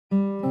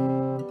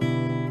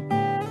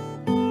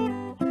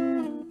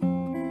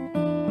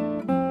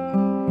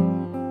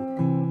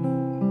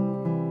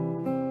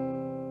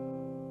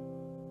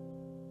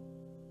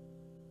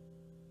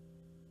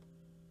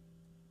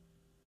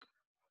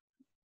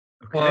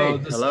Hello,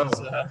 Okay, this hello.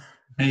 is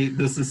hey,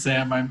 this is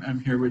Sam. I'm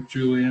here with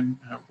Julian.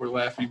 We're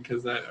laughing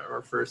because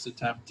our first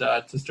attempt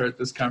to start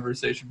this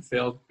conversation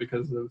failed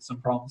because of some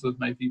problems with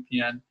my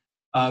VPN.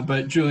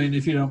 But Julian,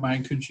 if you don't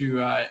mind, could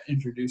you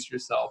introduce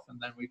yourself, and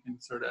then we can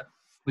sort of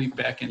leap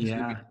back into the Yeah,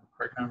 beginning of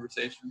our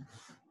conversation.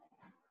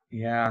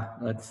 yeah.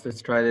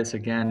 Let's try this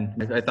again.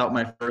 I thought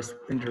my first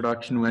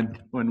introduction went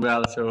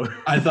well, so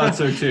I thought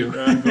so too.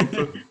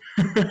 hopefully.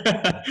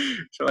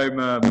 So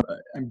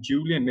I'm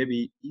Julian.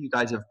 Maybe you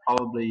guys have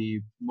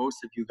probably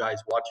most of you guys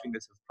watching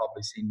this have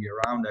probably seen me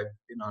around. I've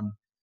been on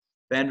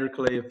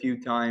Vanderclay a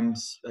few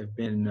times. I've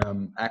been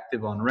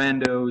active on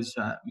Randos.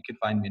 You can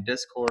find me in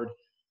Discord.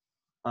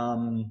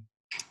 Um,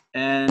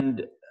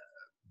 and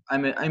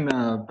I'm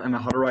a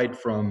Hutterite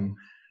from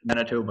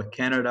Manitoba,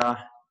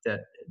 Canada.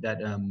 That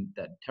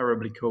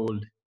terribly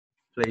cold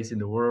place in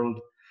the world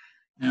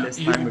Yeah, this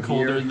time even of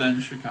colder year.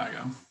 than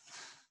Chicago.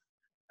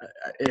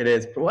 It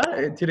is. Well,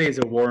 today is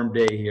a warm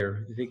day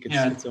here. I think it's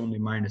Yeah, it's only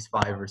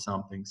 -5 or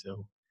something.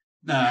 So,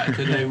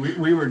 today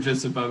we were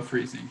just above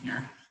freezing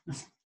here.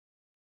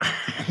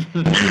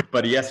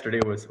 but yesterday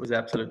was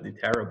absolutely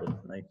terrible.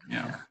 Like,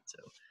 Yeah. yeah. So,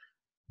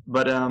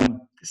 but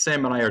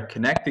Sam and I are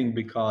connecting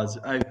because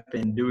I've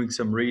been doing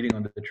some reading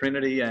on the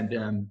Trinity,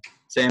 and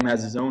Sam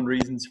has his own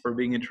reasons for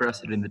being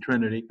interested in the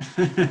Trinity.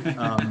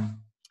 Um,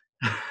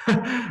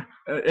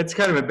 it's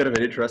kind of a bit of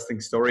an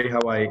interesting story how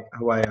I've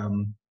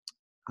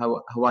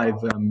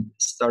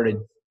started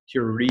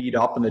to read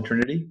up on the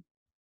Trinity.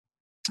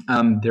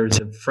 There's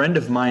a friend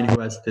of mine who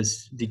has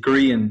this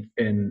degree in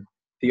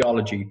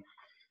theology,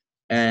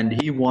 and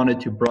he wanted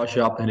to brush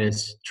up on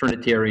his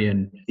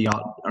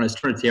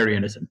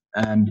Trinitarianism,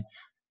 and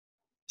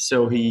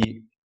so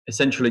he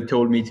essentially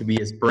told me to be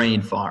his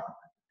brain farm,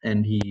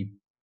 and he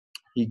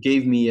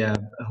gave me a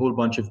whole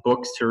bunch of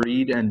books to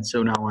read, and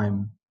so now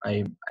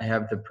I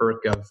have the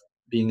perk of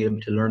being able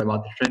to learn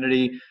about the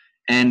Trinity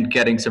and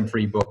getting some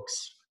free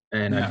books,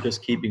 and I'm Yeah.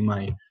 just keeping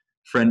my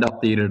friend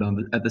updated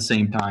at the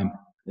same time.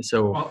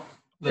 So Well,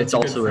 that's it's a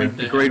good also a friend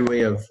to great have.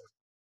 way of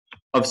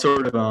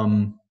sort of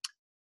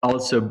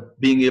also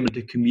being able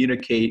to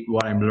communicate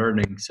what I'm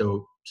learning,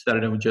 so that I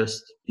don't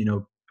just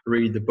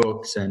read the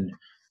books and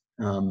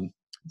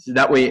so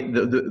that way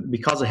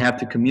because I have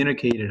to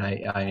communicate it,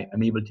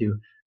 I'm able to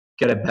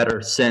get a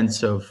better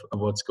sense of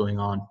what's going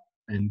on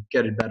and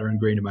get it better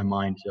ingrained in my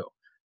mind. So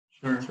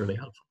Sure. it's really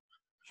helpful.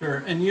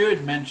 Sure. And you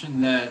had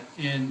mentioned that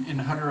in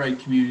Hutterite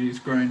communities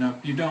growing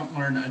up, you don't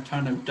learn a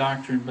ton of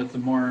doctrine, but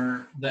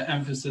the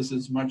emphasis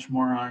is much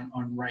more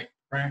on right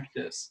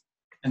practice,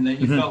 and that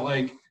you felt Hmm.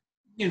 like,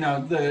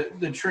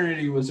 the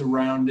Trinity was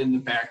around in the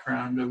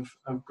background of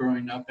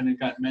growing up, and it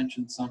got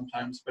mentioned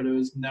sometimes, but it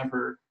was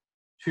never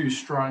too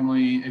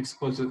strongly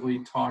explicitly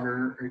taught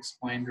or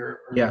explained or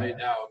Yeah.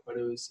 laid out. But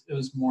it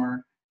was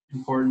more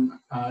important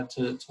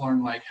to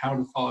learn like how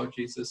to follow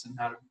Jesus and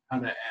how to act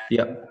and how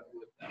Yep. to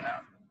live that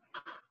out.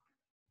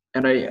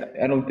 And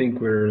I don't think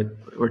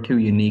we're too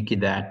unique in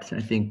that.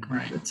 I think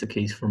Right. that's the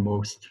case for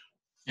most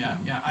Yeah,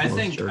 yeah. I most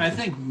think I churches.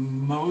 think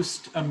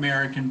most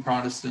American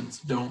Protestants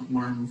don't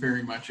learn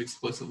very much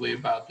explicitly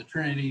about the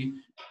Trinity.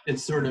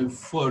 It's sort of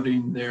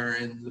floating there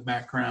in the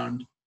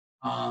background,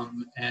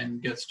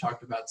 and gets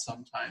talked about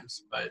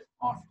sometimes, but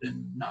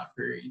often not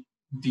very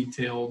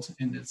detailed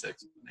in its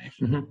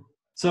explanation. Hmm.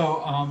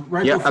 So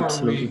Yeah,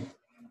 absolutely.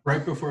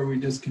 right before we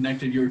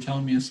disconnected, you were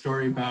telling me a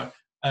story about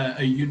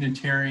a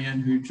Unitarian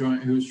who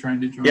was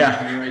trying to join the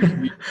Hutterite Yeah.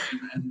 community,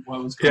 and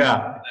what was going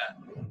on with Yeah. that.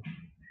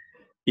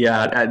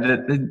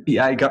 Yeah,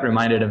 yeah, I got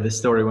reminded of this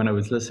story when I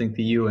was listening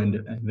to you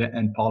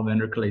and Paul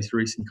Vanderklay's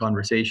recent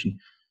conversation.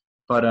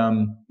 But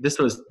this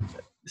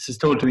is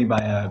told to me by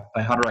a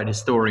Hutterite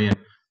historian.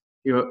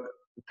 You know,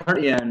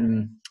 apparently, I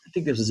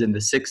think this was in the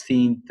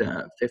 16th,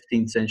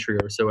 15th century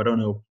or so. I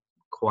don't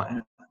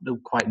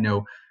quite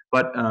know,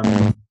 but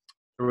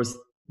there was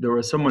there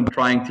was someone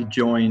trying to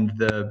join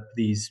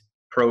these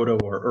proto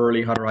or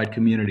early Hutterite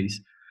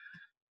communities,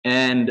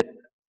 and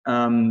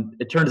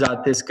it turns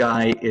out this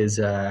guy is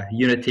a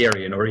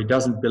Unitarian, or he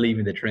doesn't believe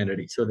in the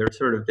Trinity. So there's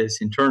sort of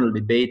this internal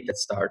debate that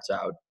starts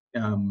out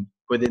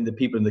within the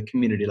people in the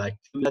community, like,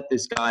 let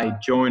this guy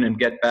join and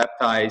get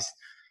baptized.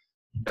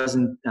 He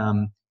doesn't.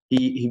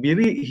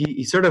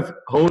 He sort of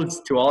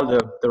holds to all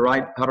the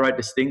right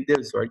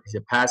distinctives. Right, he's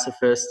a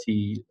pacifist.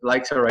 He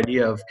likes our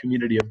idea of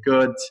community of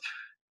goods.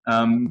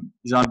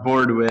 He's on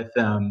board with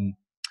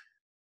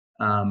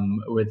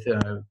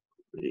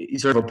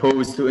he's sort of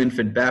opposed to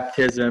infant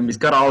baptism. He's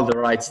got all the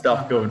right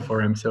stuff going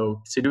for him.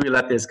 So do we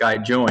let this guy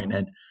join?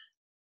 And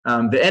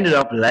they ended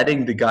up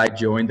letting the guy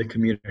join the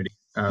community,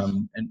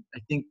 and I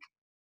think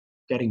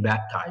getting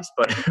baptized.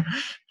 But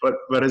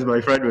but as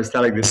my friend was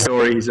telling the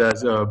story, he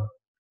says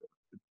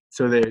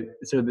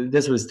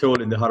this was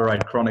told in the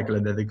Hutterite Chronicle,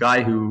 and that the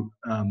guy who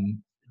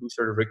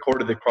sort of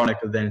recorded the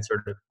chronicle then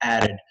sort of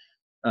added.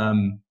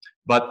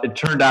 But it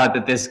turned out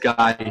that this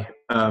guy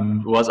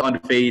was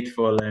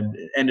unfaithful and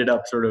ended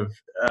up sort of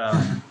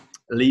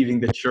leaving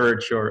the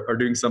church or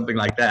doing something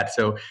like that.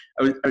 So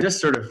I was just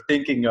sort of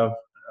thinking of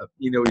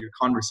your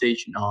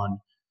conversation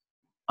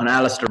on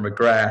Alistair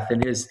McGrath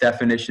and his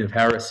definition of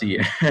heresy,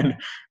 and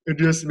it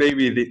just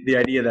maybe the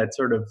idea that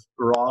sort of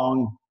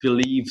wrong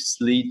beliefs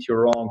lead to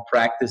wrong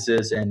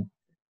practices, and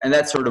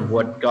that's sort of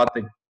what got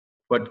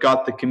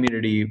the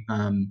community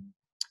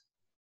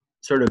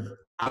sort of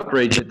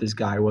outraged at this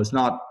guy was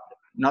not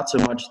so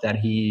much that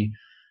he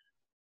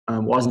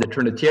wasn't a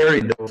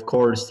Trinitarian, though of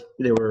course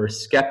they were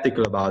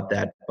skeptical about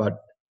that, but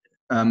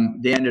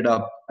they ended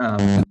up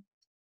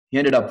he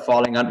ended up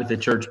falling out with the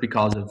church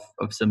because of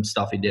some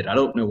stuff he did. I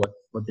don't know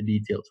what the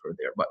details were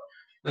there, but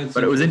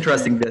it was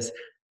interesting. This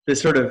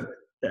sort of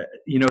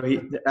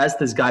as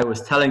this guy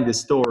was telling this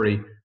story,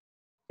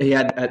 he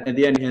had at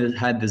the end he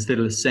had this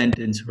little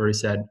sentence where he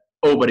said,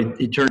 "Oh, but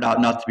he turned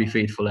out not to be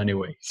faithful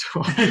anyway."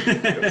 So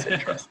it was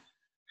interesting.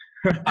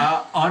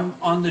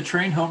 On the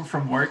train home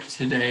from work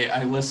today,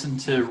 I listened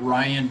to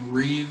Ryan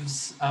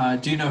Reeves.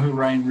 Do you know who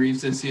Ryan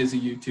Reeves is? He has a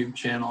YouTube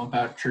channel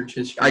about church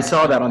history. I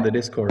saw that on the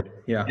Discord.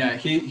 Yeah.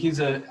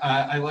 Yeah,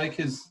 I like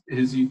his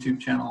YouTube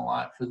channel a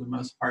lot for the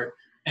most part.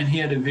 And he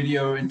had a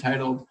video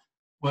entitled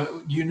 "What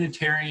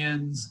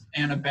Unitarians,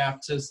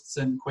 Anabaptists,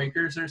 and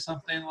Quakers" or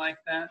something like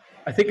that.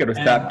 I think it was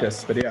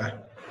Baptist, but yeah.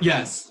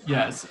 Yes.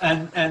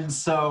 And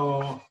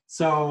so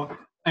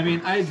I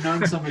mean, I had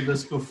known some of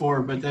this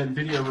before, but that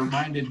video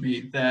reminded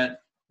me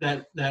that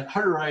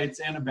Hutterites,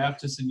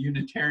 Anabaptists, and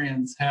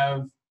Unitarians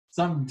have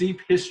some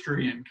deep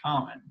history in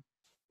common.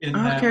 In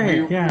that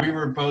we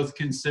were both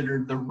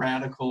considered the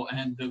radical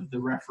end of the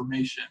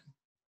Reformation,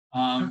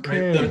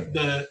 right?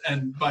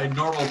 And by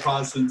normal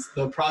Protestants,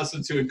 the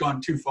Protestants who had gone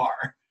too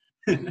far.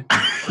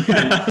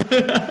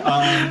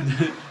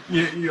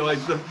 You like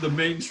the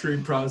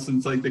mainstream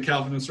Protestants, like the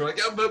Calvinists, are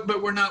like, oh,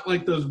 but we're not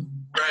like those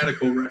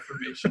radical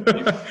Reformation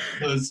people.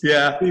 Those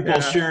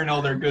people sharing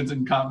all their goods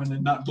in common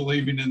and not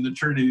believing in the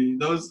Trinity.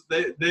 Those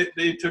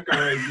they took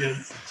our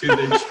ideas to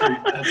the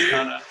extreme. That's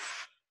not us.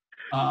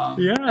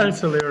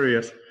 It's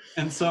hilarious.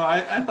 And so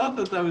I thought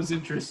that was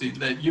interesting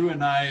that you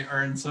and I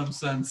are in some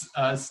sense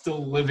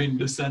still living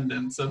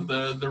descendants of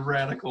the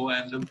radical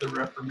end of the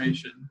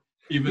Reformation,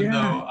 even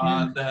though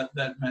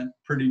that meant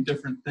pretty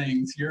different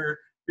things. Your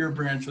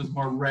branch was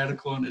more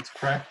radical in its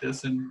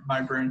practice, and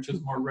my branch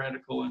was more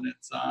radical in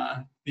its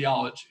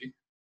theology.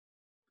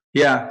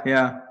 Yeah.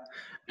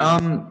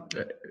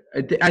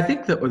 I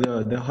think that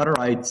the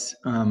Hutterites,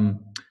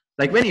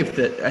 like many of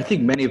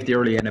the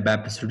early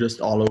Anabaptists were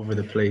just all over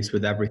the place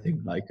with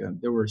everything. Like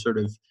there were sort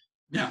of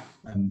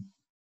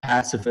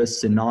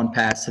pacifists and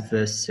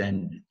non-pacifists,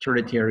 and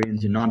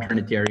Trinitarians and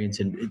non-Trinitarians,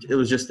 and it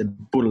was just a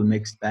brutal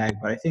mixed bag.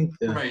 But I think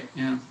the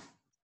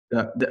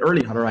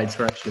early Hutterites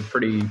were actually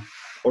pretty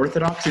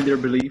orthodox in their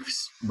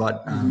beliefs,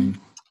 but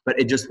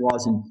it just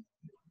wasn't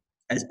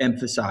as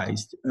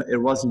emphasized. It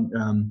wasn't,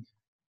 and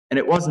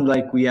it wasn't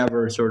like we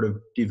ever sort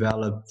of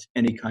developed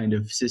any kind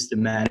of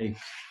systematic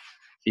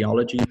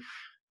theology.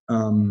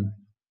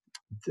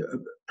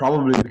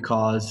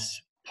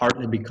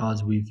 Partly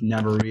because we've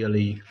never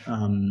really,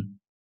 a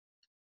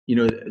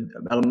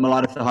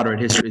lot of the Hutterite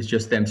history is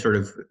just them sort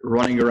of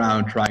running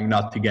around trying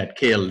not to get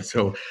killed.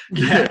 So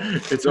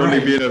it's only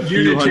been a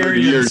few hundred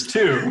years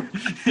too.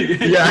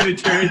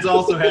 Unitarians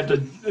also had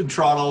to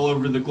trot all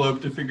over the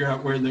globe to figure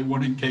out where they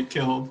wouldn't get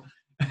killed.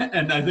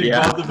 And I think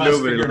both of us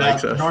figured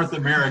out North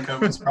America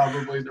was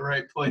probably the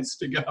right place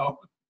to go.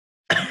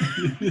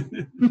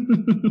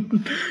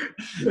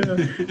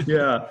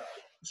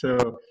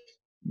 So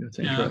that's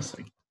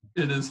interesting.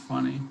 It is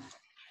funny.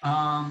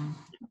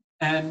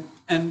 And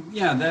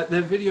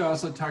that video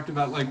also talked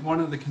about, like, one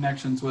of the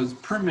connections was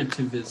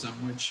primitivism,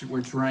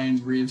 which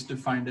Ryan Reeves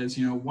defined as,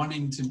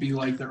 wanting to be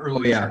like the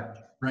early church,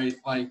 right?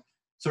 Like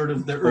sort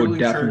of the early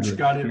church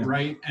got it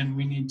right, and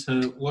we need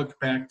to look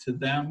back to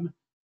them,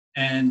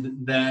 and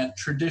that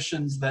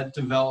traditions that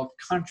developed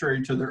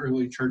contrary to the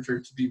early church are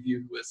to be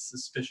viewed with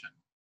suspicion,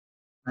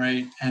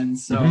 right? And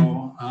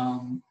so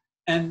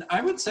and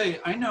I would say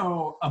I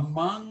know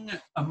among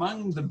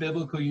the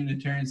biblical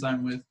Unitarians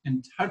I'm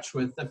in touch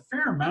with, a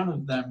fair amount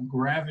of them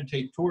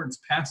gravitate towards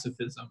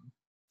pacifism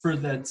for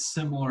that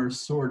similar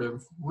sort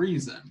of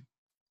reason.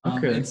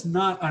 It's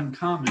not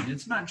uncommon.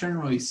 It's not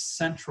generally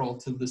central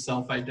to the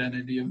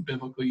self-identity of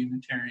biblical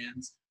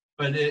Unitarians,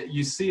 but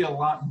you see a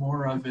lot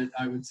more of it,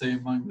 I would say,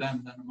 among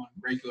them than among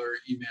regular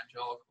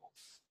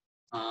evangelicals.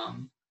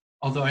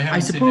 Although I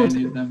haven't seen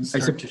any of them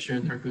start to share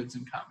their goods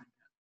in common.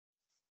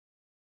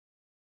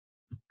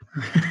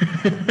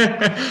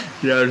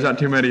 There's not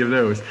too many of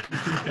those.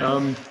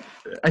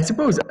 I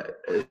suppose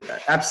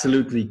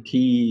absolutely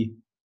key.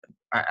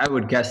 I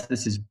would guess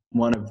this is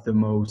one of the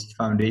most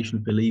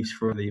foundational beliefs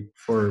for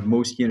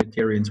most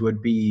Unitarians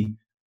would be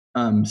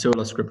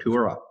sola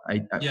scriptura.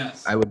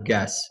 I would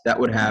guess that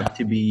would have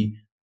to be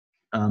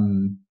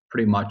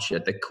pretty much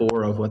at the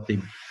core of what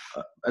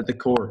at the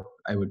core,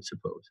 I would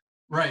suppose.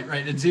 Right.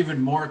 It's even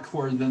more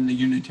core than the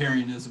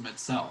Unitarianism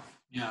itself.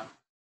 Yeah.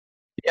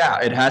 Yeah,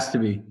 it has to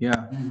be. Yeah.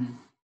 Mm-hmm.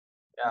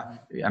 Yeah.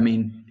 I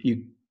mean,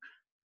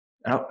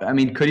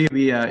 could you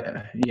be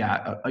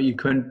you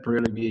couldn't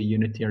really be a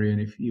Unitarian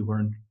if you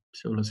weren't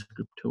sola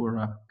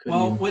scriptura.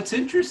 Well, what's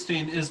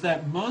interesting is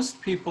that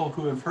most people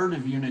who have heard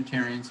of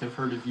Unitarians have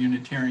heard of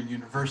Unitarian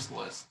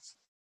Universalists,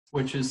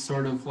 which is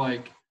sort of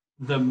like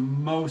the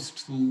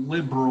most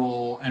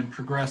liberal and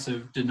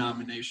progressive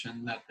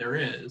denomination that there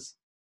is.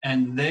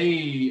 And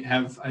they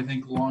have, I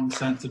think, long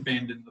since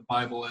abandoned the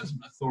Bible as an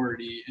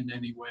authority in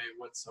any way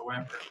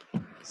whatsoever.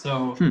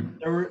 So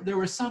there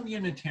were some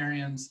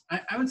Unitarians.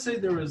 I would say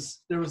there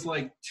was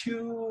like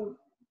two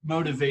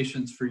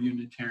motivations for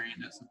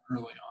Unitarianism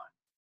early on.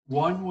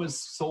 One was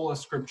sola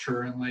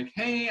scriptura and like,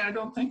 hey, I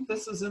don't think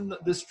this is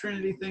this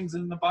Trinity thing's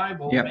in the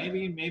Bible. Yep,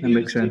 Maybe that it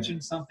makes was sense. teaching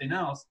something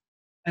else.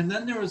 And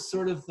then there was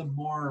sort of the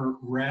more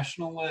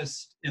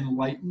rationalist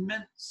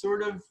Enlightenment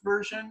sort of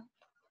version,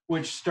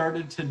 which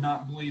started to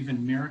not believe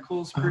in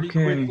miracles pretty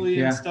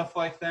quickly and stuff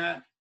like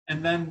that.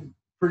 And then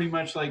pretty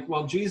much like,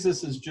 well,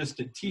 Jesus is just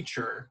a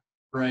teacher,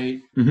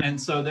 right? Mhm.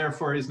 And so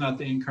therefore he's not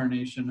the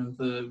incarnation of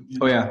the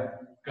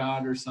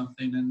God or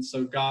something. And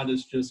so God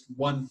is just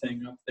one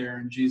thing up there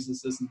and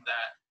Jesus isn't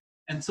that.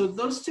 And so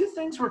those two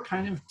things were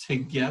kind of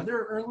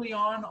together early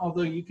on,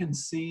 although you can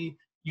see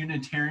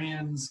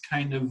Unitarians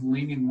kind of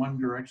leaning one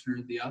direction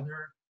or the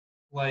other.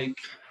 Like,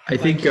 I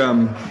think,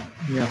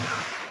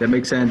 that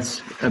makes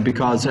sense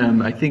because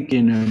I think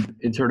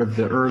in sort of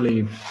the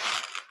early,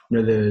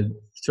 the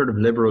sort of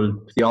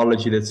liberal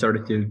theology that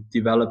started to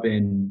develop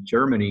in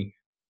Germany,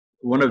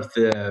 one of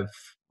the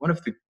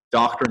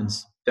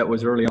doctrines that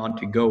was early on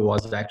to go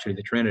was actually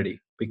the Trinity,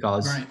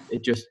 because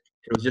it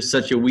was just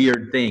such a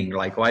weird thing.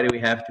 Like, why do we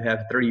have to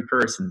have 30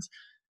 persons?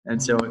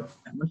 And so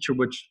I'm not sure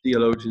which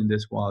theologian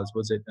this was.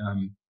 Was it?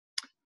 I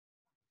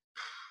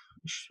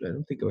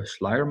don't think it was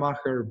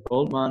Schleiermacher,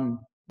 Bultmann.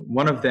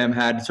 One of them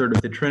had sort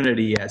of the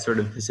Trinity as sort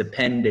of this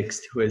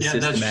appendix to his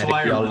systematic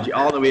theology,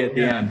 all the way at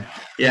the end.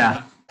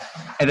 Yeah.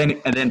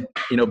 And then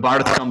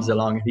Barth comes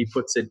along and he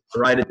puts it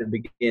right at the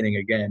beginning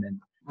again,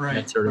 and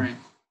that's sort of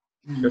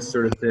just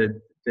sort of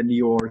the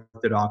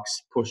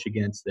neo-orthodox push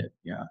against it.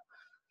 Yeah.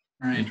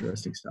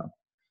 Interesting stuff.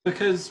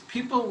 Because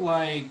people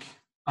like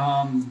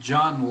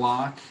John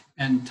Locke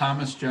and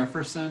Thomas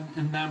Jefferson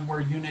and them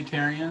were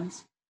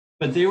Unitarians,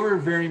 but they were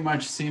very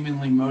much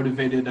seemingly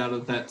motivated out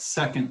of that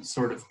second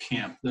sort of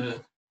camp,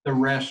 the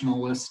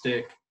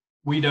rationalistic,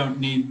 we don't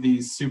need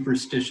these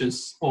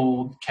superstitious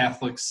old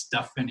Catholic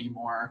stuff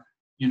anymore.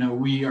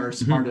 We are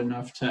smart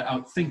enough to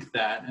outthink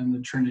that, and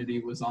the Trinity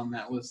was on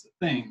that list of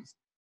things.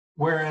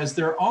 Whereas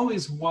there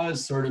always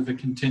was sort of a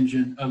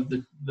contingent of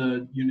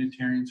the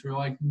Unitarians who were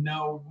like,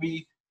 no,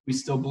 we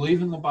still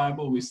believe in the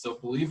Bible, we still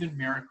believe in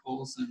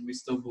miracles, and we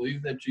still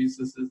believe that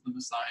Jesus is the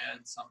Messiah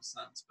in some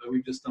sense, but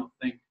we just don't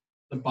think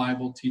the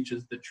Bible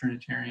teaches the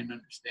Trinitarian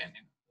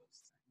understanding of those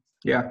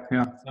things.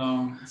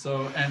 Yeah.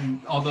 So,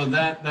 and although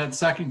that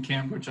second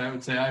camp, which I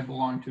would say I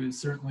belong to,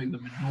 is certainly the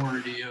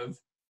minority of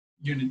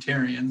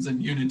Unitarians,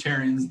 and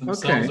Unitarians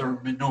themselves are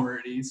a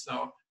minority.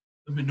 So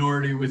the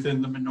minority within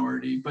the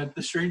minority. But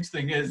the strange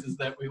thing is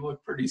that we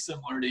look pretty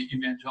similar to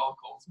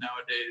evangelicals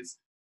nowadays,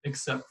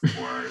 except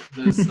for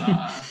this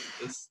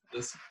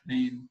this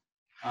main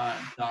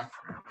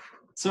doctrine.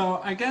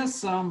 So I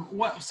guess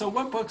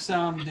what books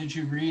did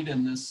you read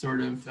in this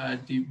sort of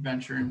deep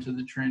venture into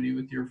the Trinity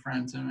with your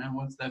friends, and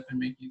what's that been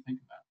making you think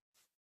about?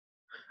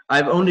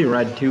 I've only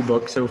read 2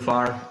 books so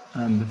far.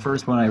 The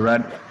first one I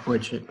read,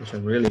 which I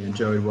really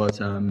enjoyed,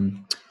 was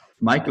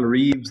Michael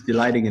Reeves'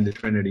 Delighting in the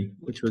Trinity,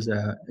 which was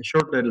a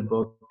short little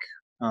book.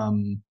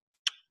 And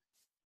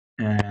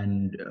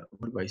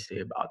what do I say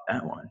about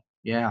that one?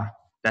 Yeah,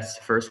 that's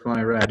the first one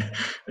I read.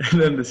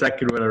 And then the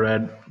second one I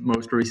read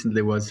most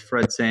recently was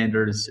Fred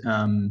Sanders'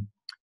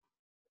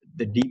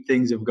 The Deep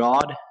Things of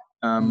God,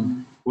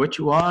 which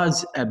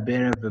was a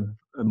bit of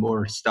a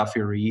more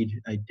stuffy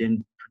read. I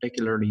didn't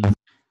particularly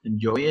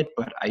enjoy it,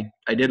 but I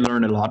did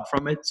learn a lot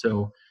from it.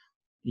 So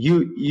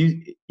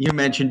you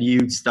mentioned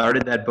you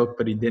started that book,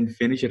 but you didn't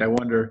finish it. I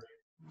wonder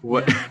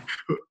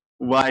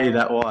why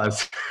that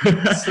was.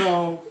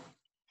 So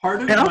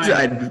part of and also,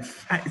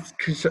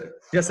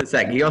 just a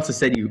sec. You also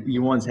said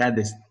you once had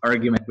this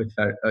argument with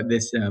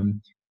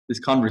this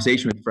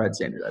conversation with Fred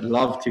Sanders. I'd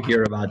love to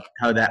hear about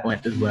how that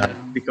went as well,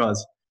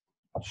 because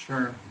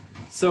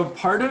so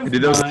part of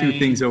did those two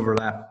things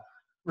overlap?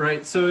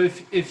 Right. So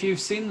if you've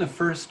seen the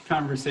first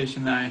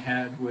conversation that I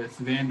had with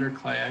Vander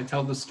Clay, I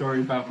tell the story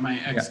about my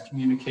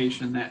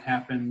excommunication that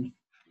happened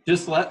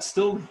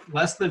still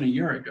less than a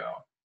year ago,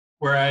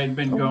 where I had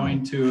been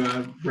going to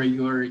a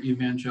regular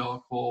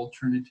evangelical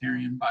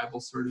Trinitarian Bible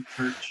sort of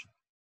church,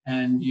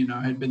 and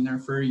had been there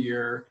for a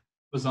year,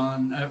 was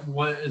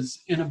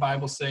in a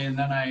Bible study, and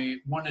then I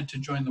wanted to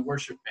join the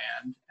worship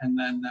band, and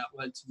then that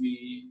led to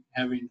me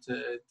having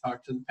to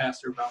talk to the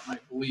pastor about my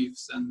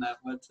beliefs, and that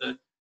led to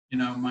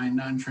my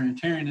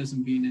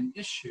non-Trinitarianism being an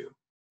issue.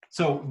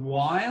 So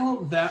while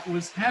that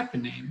was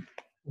happening,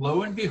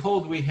 lo and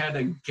behold, we had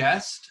a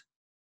guest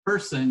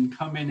person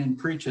come in and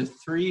preach a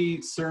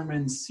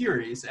 3-sermon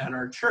series at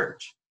our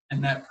church,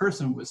 and that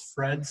person was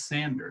Fred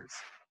Sanders.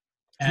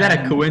 Is that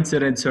a And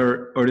coincidence,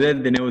 or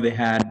did they know they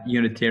had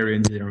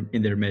Unitarians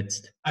in their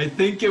midst? I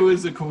think it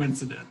was a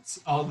coincidence,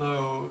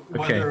 although Okay.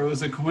 whether it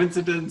was a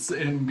coincidence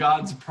in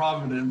God's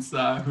providence,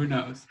 who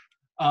knows?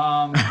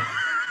 Um,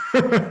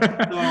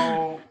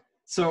 so,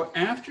 so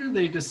after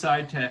they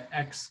decide to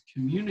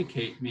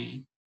excommunicate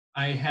me,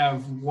 I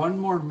have one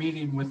more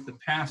meeting with the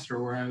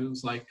pastor where I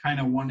was like kind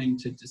of wanting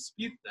to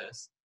dispute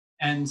this.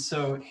 And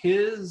so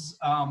his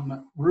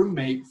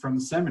roommate from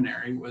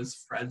seminary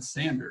was Fred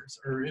Sanders,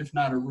 or if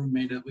not a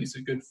roommate, at least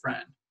a good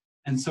friend.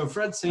 And so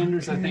Fred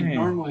Sanders, I think, Okay.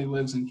 normally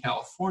lives in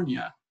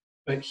California,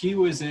 but he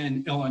was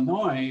in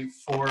Illinois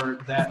for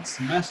that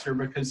semester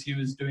because he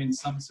was doing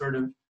some sort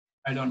of,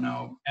 I don't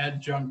know,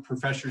 adjunct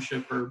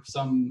professorship or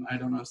some, I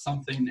don't know,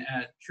 something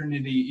at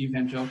Trinity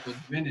Evangelical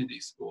Divinity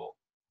School,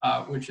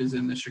 which is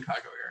in the Chicago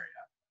area.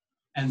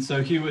 And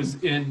so he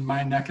was in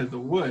my neck of the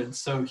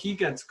woods. So he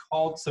gets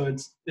called. So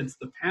it's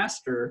the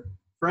pastor,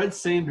 Fred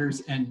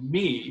Sanders, and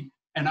me,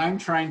 and I'm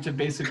trying to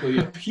basically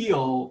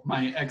appeal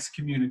my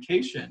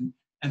excommunication.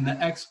 And the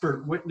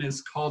expert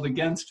witness called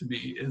against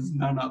me is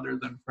none other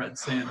than Fred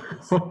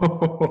Sanders.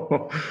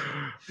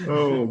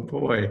 Oh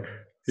boy.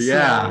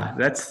 Yeah,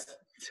 that's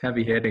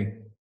heavy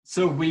hitting.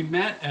 So we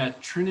met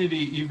at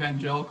Trinity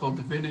Evangelical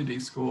Divinity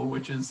School,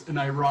 which is an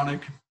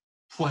ironic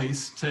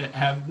place to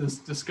have this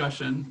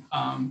discussion.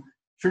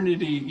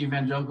 Trinity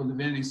Evangelical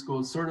Divinity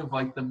School is sort of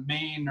like the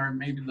main or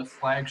maybe the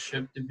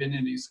flagship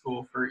divinity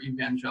school for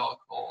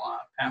evangelical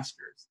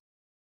pastors.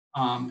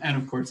 And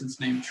of course, it's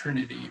named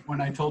Trinity.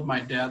 When I told my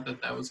dad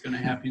that that was going to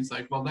happen, he's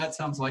like, well, that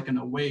sounds like an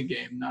away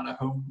game, not a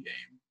home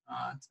game,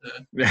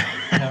 to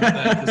have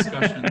that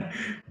discussion.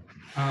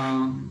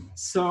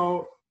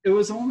 So it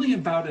was only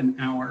about an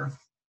hour.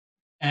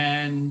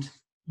 And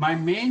my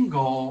main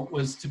goal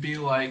was to be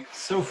like,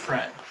 so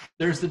Fred,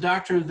 there's the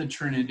doctrine of the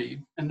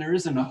Trinity, and there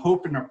isn't a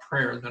hope and a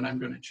prayer that I'm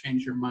going to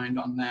change your mind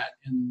on that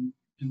in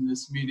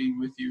this meeting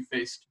with you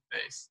face to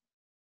face.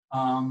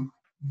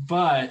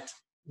 But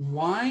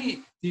why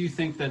do you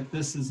think that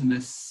this is an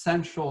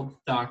essential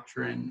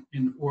doctrine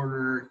in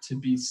order to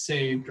be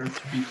saved or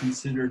to be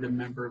considered a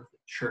member of the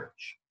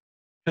church?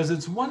 Because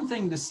it's one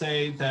thing to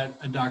say that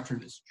a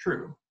doctrine is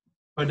true,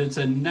 but it's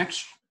an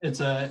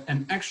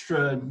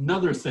extra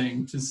another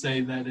thing to say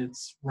that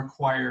it's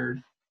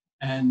required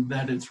and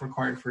that it's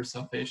required for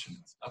salvation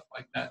and stuff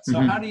like that.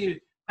 So how do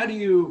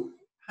you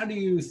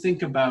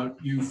think about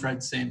you,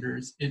 Fred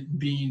Sanders, it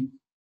being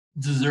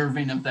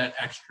deserving of that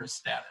extra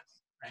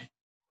status, right?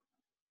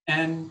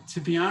 And to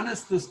be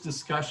honest, this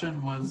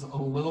discussion was a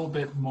little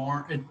bit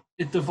more,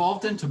 it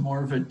devolved into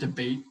more of a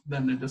debate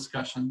than a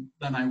discussion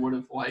than I would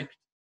have liked.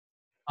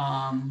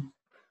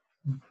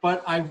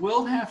 But I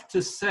will have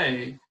to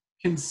say,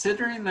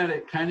 considering that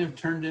it kind of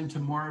turned into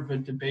more of a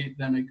debate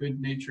than a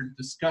good-natured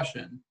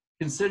discussion,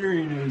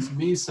 considering it was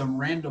me, some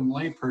random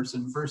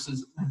layperson,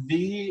 versus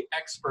the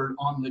expert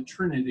on the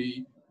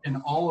Trinity in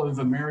all of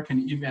American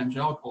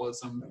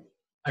evangelicalism,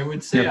 I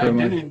would say I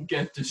didn't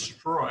get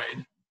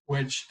destroyed,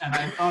 and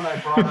I thought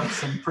I brought up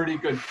some pretty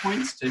good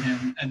points to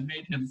him and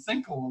made him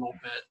think a little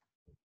bit,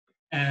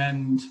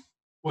 and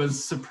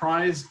was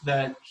surprised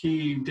that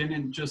he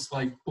didn't just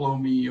like blow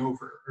me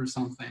over or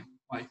something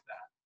like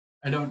that.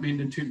 I don't mean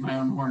to toot my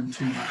own horn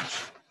too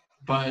much,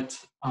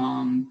 but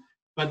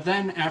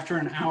then after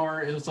an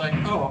hour, it was like,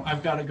 oh,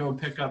 I've got to go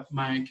pick up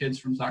my kids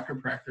from soccer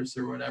practice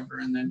or whatever,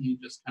 and then he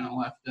just kind of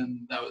left,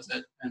 and that was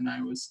it, and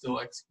I was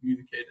still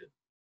excommunicated.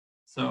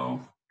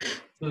 So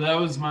that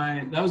was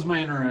my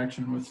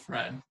interaction with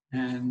Fred,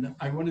 and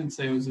I wouldn't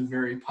say it was a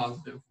very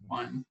positive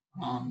one.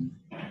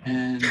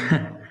 And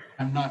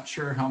I'm not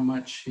sure how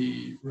much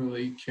he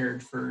really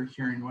cared for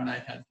hearing what I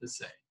had to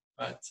say.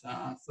 But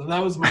so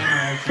that was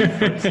my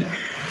interaction.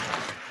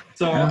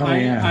 So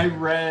I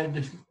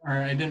read, or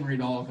I didn't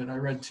read all of it. I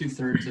read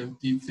 2/3 of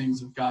Deep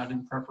Things of God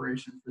in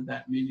preparation for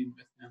that meeting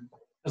with him,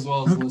 as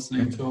well as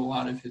listening to a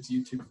lot of his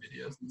YouTube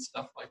videos and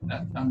stuff like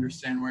that to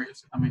understand where he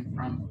was coming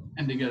from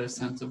and to get a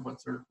sense of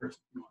what sort of person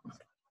he was.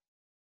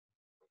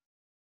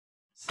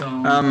 So,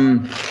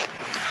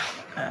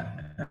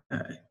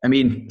 I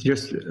mean,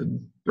 just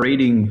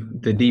reading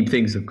the Deep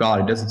Things of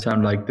God, it doesn't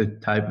sound like the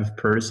type of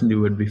person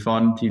who would be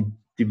fun to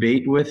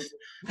debate with,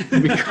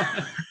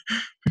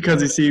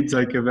 because he seems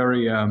like a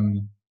very, I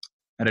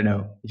don't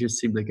know, he just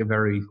seemed like a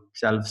very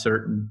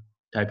self-certain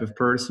type of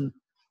person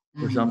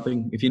or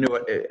something. If you know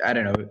what, I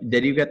don't know,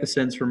 did you get the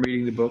sense from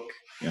reading the book?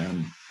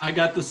 I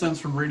got the sense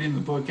from reading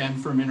the book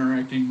and from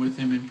interacting with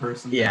him in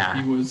person that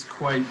he was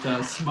quite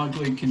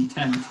smugly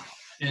content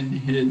in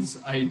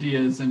his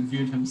ideas and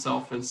viewed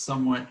himself as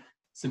somewhat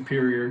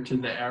superior to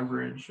the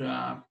average,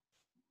 I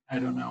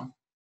don't know,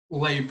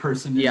 lay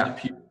person in the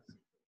pew.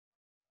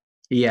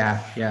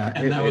 Yeah.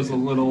 And that was a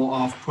little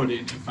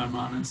off-putting, if I'm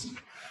honest.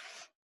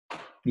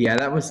 Yeah,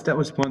 that was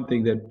one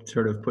thing that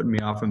sort of put me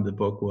off from the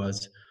book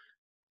was,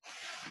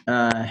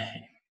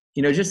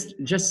 just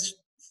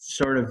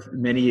sort of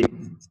a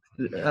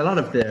lot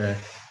of the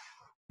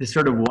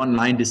sort of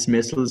one-line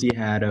dismissals he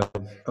had of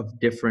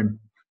different,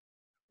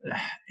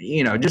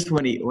 just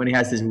when he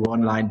has this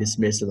one-line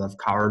dismissal of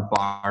Karl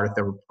Barth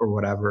or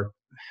whatever,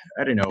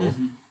 I don't know.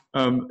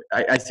 Mhm.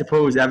 I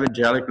suppose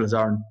evangelicals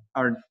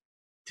aren't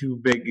too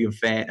big a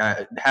fan.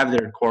 Have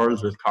their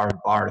quarrels with Karl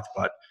Barth,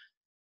 but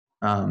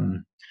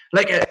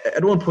like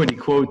at one point he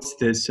quotes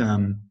this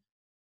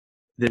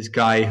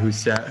guy who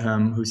says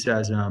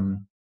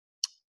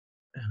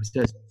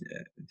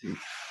do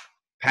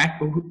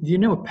you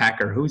know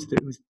Packer? He's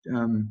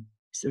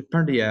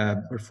apparently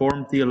a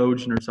Reformed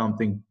theologian or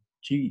something.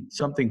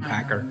 Something I know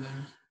Packer.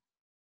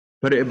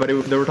 who that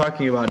is. They were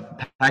talking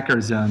about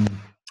Packer's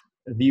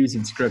views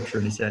in Scripture,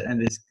 and he said,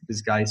 and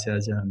this guy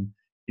says,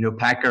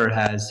 Packer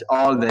has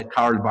all that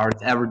Karl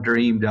Barth ever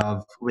dreamed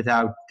of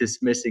without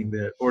dismissing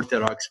the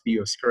Orthodox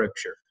view of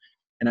Scripture.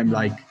 And I'm Hmm.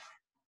 like,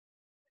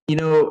 you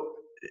know,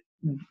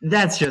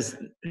 that's just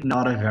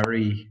not a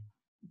very.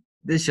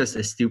 This is just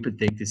a stupid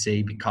thing to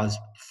say because,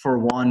 for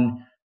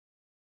one,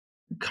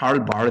 Karl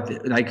Barth,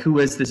 like who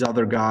is this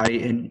other guy,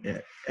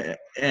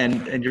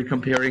 and you're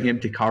comparing him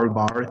to Karl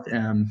Barth.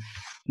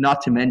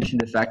 Not to mention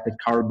the fact that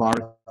Karl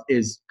Barth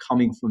is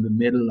coming from the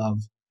middle of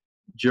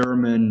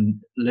German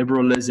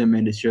liberalism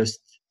and is just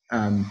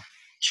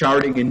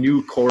charting a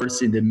new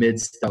course in the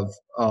midst of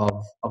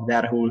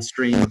that whole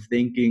stream of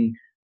thinking,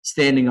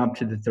 standing up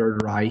to the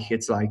Third Reich.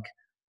 It's like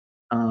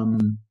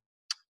um,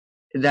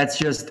 it's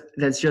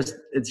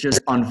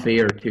just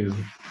unfair to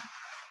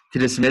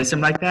dismiss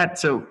him like that.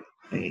 So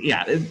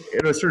yeah,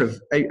 it was sort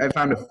of I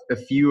found a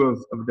few of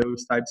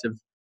those types of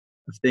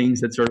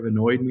things that sort of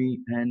annoyed me,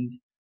 and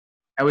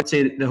I would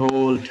say that the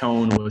whole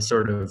tone was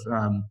sort of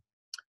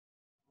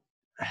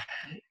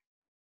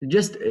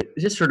just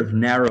sort of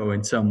narrow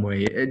in some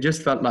way. It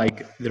just felt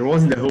like there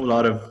wasn't a whole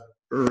lot of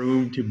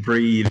room to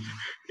breathe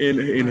in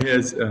Right. in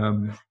his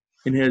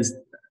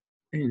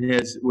in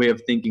his way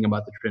of thinking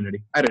about the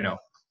Trinity. I don't know.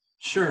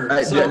 Sure.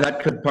 So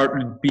That could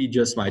partly be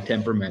just my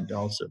temperament,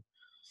 also.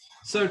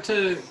 So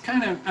to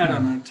kind of, I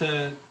don't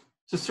know,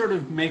 to sort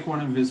of make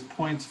one of his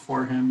points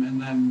for him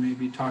and then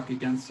maybe talk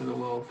against it a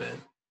little bit.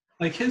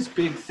 Like his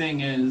big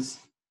thing is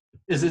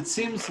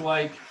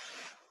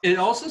it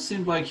also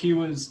seemed like he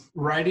was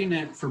writing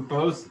it for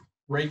both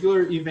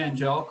regular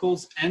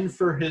evangelicals and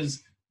for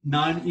his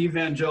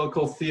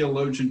non-evangelical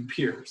theologian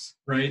peers,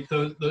 right?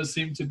 Those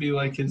seem to be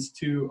like his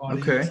two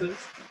Okay. audiences.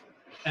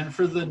 And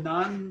for the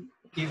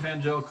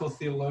non-evangelical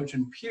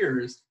theologian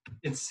peers,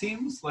 it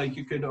seems like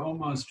you could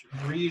almost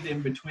read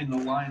in between the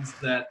lines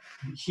that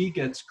he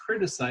gets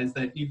criticized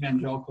that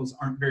evangelicals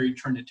aren't very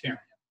Trinitarian,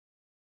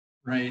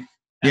 right?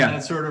 And Yeah.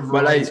 that sort of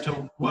Well, relates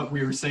to what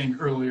we were saying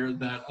earlier,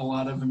 that a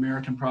lot of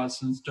American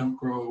Protestants don't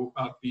grow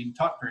up being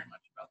taught very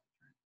much about the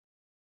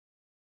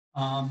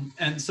Trinity.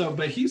 And so,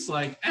 but he's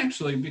like,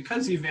 actually,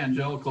 because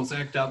evangelicals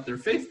act out their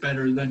faith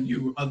better than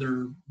you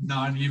other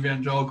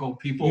non-evangelical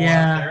people out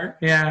yeah, there,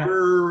 yeah,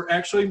 we're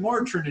actually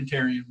more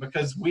Trinitarian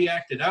because we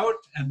act it out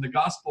and the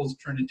gospel's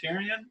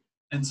Trinitarian.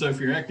 And so if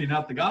you're acting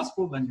out the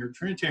gospel, then you're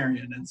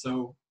Trinitarian. And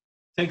so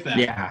take that.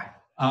 yeah,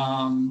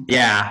 Um,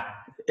 yeah.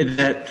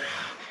 That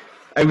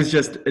I was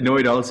just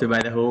annoyed also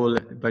by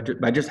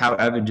by just how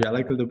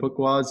evangelical the book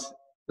was.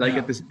 Like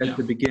yeah, at yeah.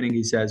 the beginning,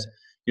 he says,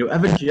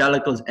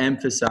 evangelicals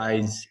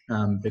emphasize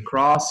the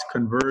cross,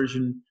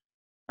 conversion,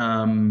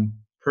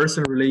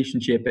 personal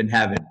relationship, in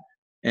heaven,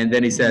 and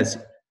then he Mhm. says,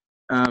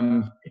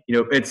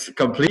 it's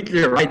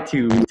completely right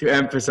to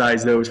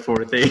emphasize those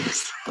four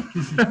things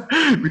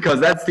because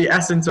that's the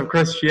essence of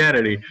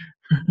Christianity.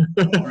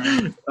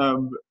 Right.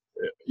 um,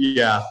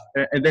 yeah,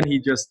 and then he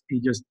just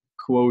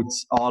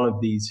quotes all of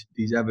these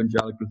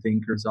evangelical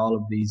thinkers, all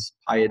of these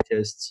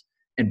pietists,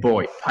 and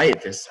boy,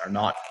 pietists are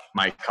not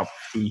my cup of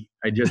tea.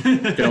 I just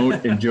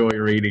don't enjoy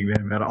reading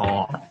them at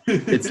all.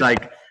 It's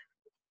like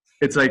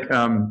it's like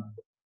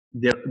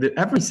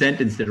every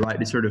sentence they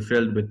write is sort of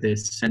filled with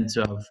this sense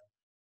of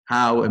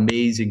how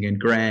amazing and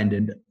grand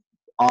and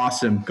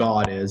awesome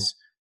God is,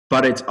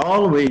 but it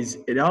always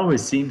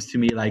seems to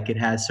me like it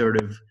has sort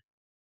of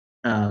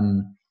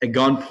a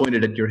gun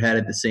pointed at your head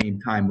at the same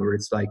time, where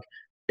it's like,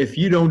 if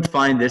you don't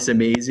find this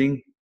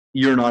amazing,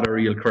 you're not a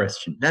real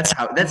Christian. That's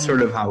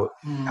sort of how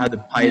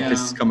the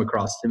pietists Yeah. come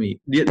across to me.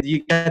 Do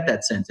you get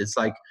that sense? It's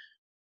like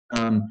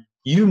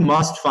you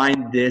must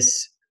find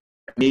this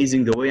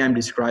amazing the way I'm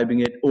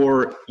describing it,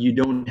 or you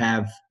don't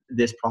have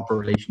this proper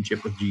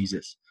relationship with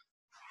Jesus.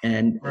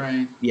 And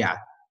Right. yeah,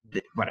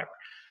 whatever.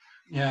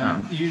 Yeah.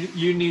 Um,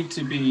 You need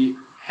to be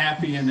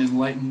happy and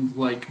enlightened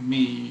like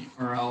me,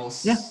 or yeah.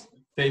 else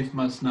faith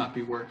must not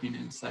be working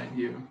inside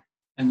you.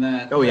 And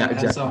that Oh yeah, that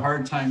has a exactly.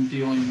 hard time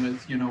dealing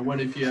with, what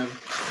if you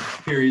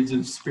have periods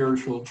of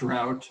spiritual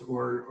drought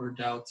or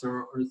doubts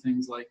or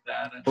things like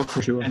that, Oh,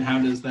 for sure. and how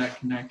does that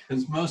connect?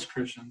 Because most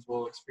Christians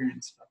will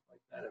experience stuff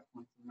like that at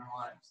points in their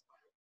lives.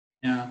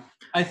 Yeah.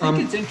 I think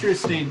it's Um,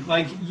 interesting.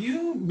 Like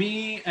you,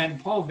 me, and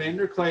Paul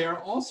Vanderklay are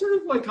all sort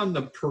of like on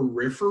the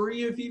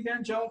periphery of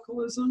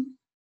evangelicalism,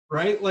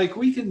 right? Like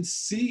we can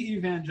see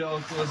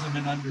evangelicalism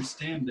and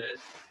understand it.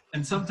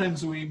 And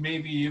sometimes we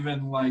maybe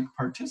even like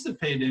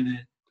participate in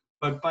it.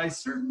 But by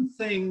certain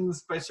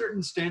things, by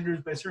certain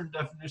standards, by certain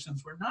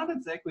definitions, we're not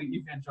exactly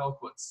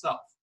evangelical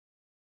itself,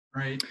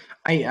 right?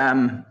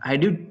 I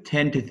do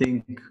tend to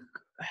think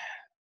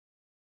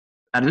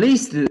at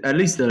least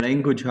the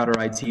language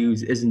Hutterites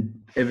use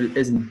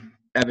isn't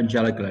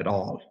evangelical at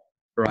all,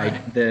 right?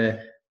 Right.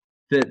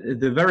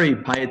 The very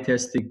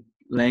pietistic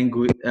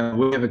language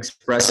way of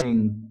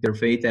expressing their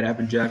faith that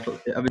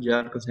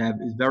evangelicals have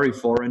is very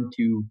foreign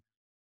to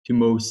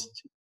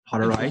most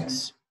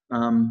Interesting.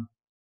 Hutterites.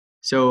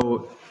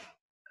 So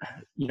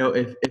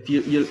if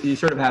you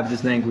sort of have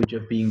this language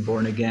of being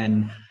born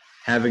again,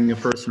 having a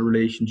personal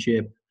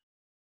relationship,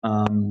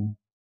 um,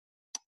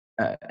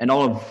 and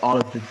all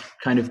of the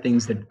kind of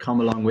things that come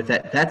along with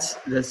that. That's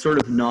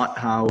sort of not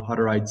how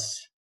Hutterites.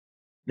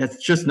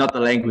 That's just not the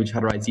language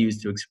Hutterites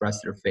use to express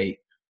their faith.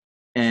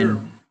 Sure.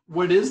 And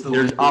What is the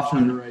there's language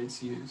often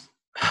Hutterites use?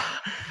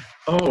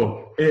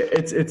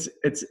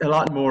 it's a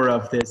lot more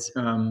of this.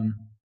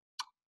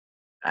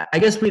 I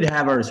guess we'd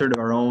have our sort of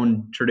our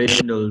own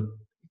traditional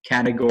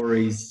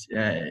categories,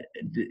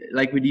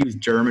 like we'd use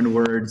German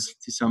words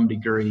to some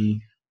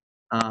degree.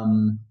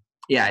 Um,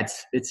 yeah,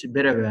 it's a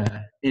bit of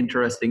a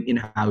interesting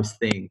in-house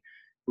thing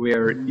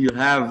where Mhm. you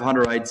have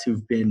Hutterites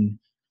who've been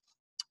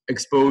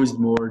exposed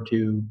more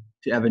to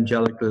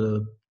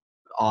evangelical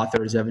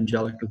authors,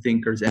 evangelical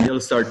thinkers, and they'll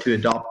start to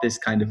adopt this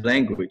kind of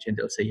language, and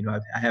they'll say,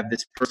 I have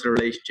this personal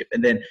relationship,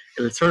 and then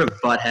it'll sort of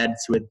butt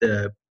heads with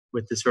the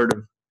sort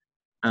of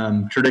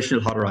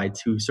traditional Hutterites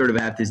who sort of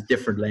have this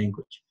different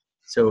language.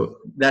 So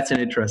that's an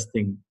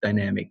interesting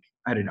dynamic.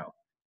 I don't know.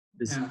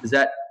 Does, Yeah. does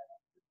that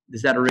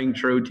does that ring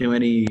true to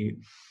any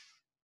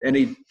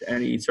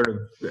sort of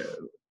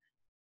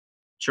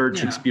church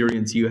Yeah.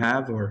 experience you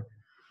have, or?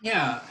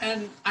 Yeah,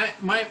 and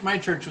my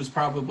church was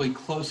probably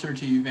closer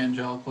to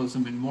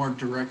evangelicalism and more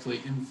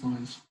directly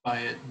influenced by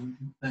it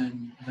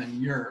than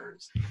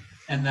yours,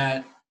 and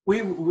that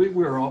we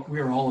were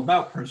all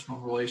about personal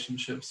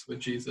relationships with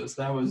Jesus.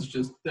 That was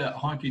just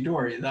honky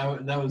dory.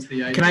 That was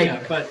the Can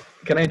idea. I But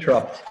can I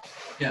interrupt?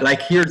 yes,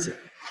 Like here's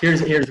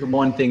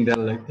one thing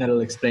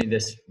that'll explain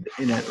this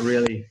in a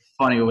really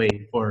funny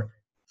way for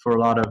a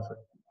lot of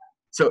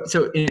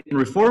so in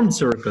Reformed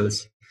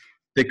circles,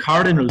 the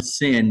cardinal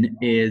sin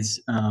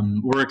is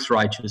works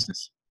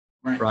righteousness,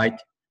 right, right?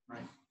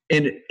 right,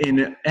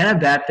 In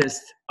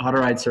Anabaptist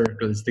Hutterite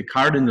circles, the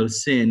cardinal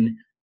sin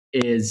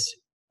is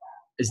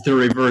is the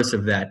reverse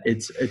of that.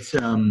 It's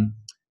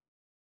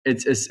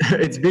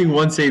being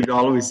once saved,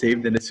 always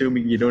saved, and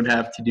assuming you don't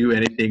have to do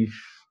anything.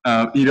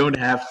 You don't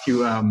have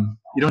to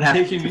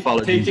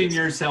follow taking Jesus.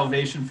 your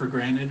salvation for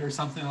granted or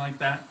something like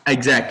that.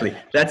 Exactly.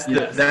 That's the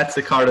Yes, that's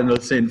the cardinal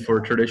sin for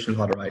traditional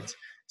Hutterites.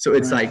 So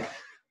it's right. like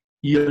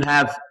you'll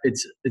have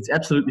it's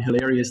absolutely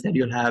hilarious that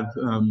you'll have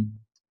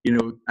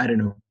I don't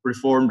know,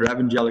 Reformed or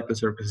evangelical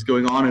circles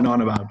going on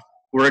about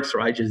works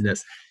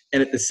righteousness,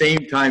 and at the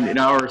same time in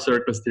our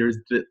circles there's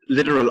the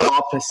literal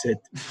opposite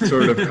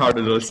sort of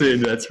cardinal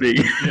sin that's being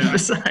Yeah,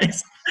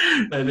 emphasized.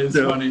 that is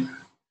So funny.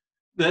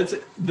 That's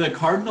the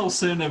cardinal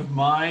sin of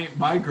my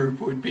group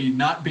would be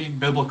not being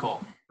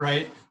biblical,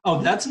 right?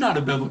 Oh, that's not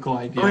a biblical oh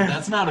idea. yeah.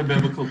 That's not a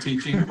biblical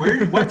teaching.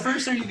 What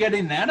verse are you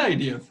getting that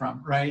idea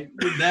from, right?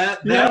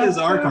 That Yeah, is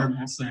our yeah,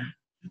 cardinal sin.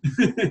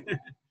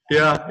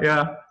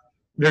 yeah.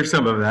 There's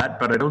some of that,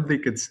 but I don't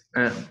think it's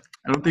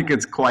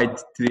quite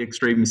to the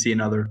extreme you see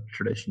in other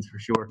traditions for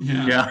sure.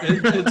 Yeah, Yeah.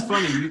 it's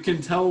funny. You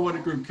can tell what a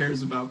group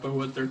cares about by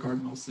what their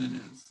cardinal sin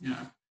is.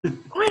 Yeah,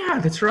 Oh yeah,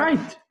 that's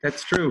right.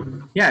 That's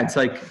true. Yeah, it's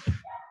like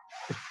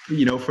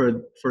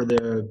for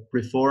the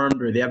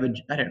Reformed or the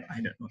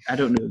I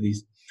don't know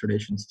these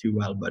traditions too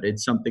well, but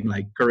it's something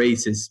like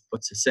grace is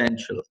what's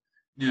essential.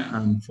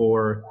 yeah.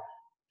 For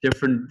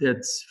different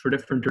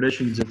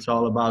traditions, it's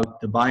all about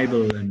the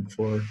Bible, and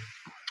for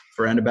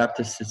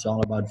Anabaptists, it's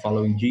all about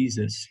following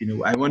Jesus.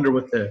 I wonder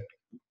what the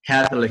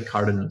Catholic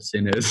cardinal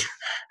sin is.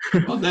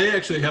 Well, they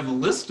actually have a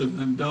list of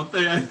them, don't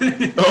they? I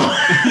Oh.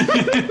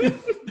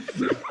 think.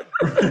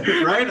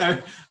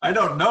 Right? I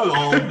don't know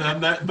all of them,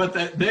 but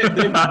they've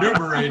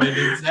enumerated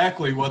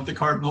exactly what the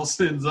cardinal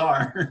sins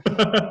are.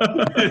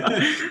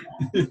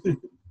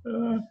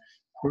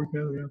 Poor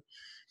hell, yeah.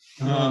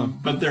 Oh.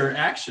 But their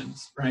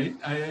actions, right?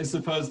 I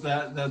suppose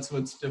that's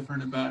what's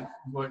different about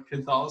what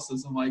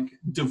Catholicism, like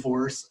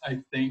divorce. I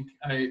think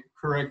I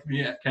correct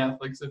me at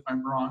Catholics if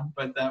I'm wrong,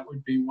 but that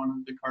would be one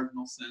of the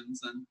cardinal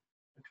sins, and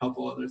a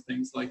couple other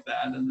things like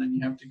that. And then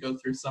you have to go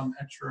through some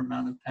extra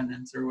amount of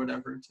penance or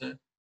whatever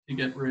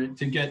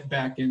to get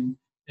back in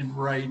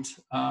right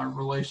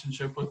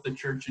relationship with the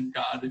church and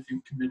God if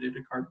you've committed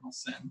a cardinal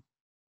sin.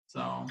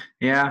 So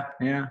Yeah.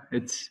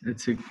 It's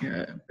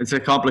a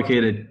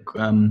complicated.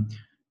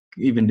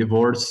 Even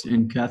divorce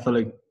in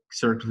Catholic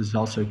circles is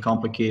also a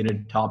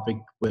complicated topic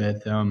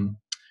with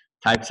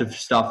types of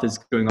stuff that's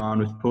going on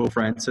with Pope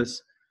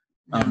Francis.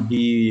 yeah,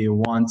 He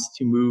wants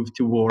to move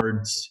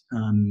towards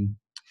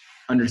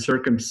under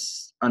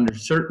under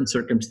certain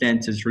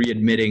circumstances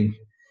readmitting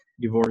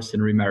divorced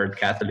and remarried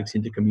Catholics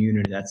into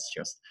community. That's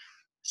just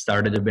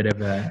started a bit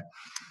of a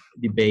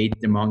debate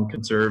among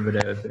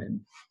conservative and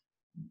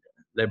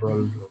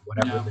liberal or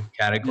whatever yeah, the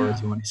categories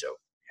yeah, you want to. So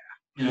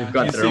they've yeah.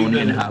 got their own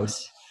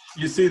in-house.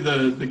 You see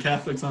the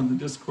Catholics on the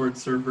Discord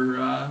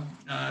server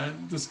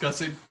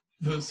discussing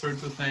those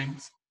sorts of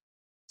things.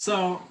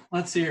 So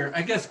let's see here.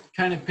 I guess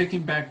kind of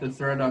picking back the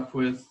thread up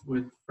with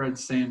Fred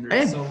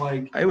Sanders. So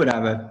like, I would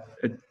have a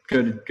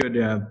good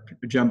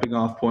jumping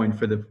off point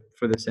for the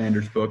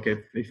Sanders book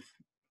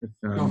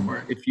go for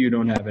it. if you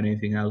don't have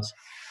anything else.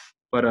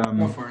 But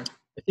Go for it.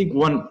 I think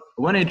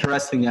one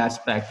interesting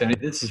aspect, and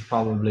this is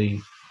probably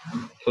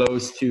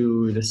close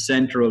to the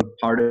central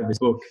part of his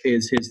book,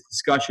 is his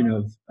discussion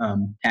of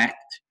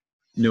tact,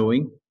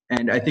 knowing,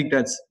 and I think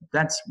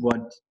that's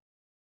what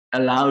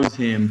allows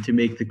him to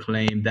make the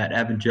claim that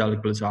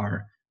evangelicals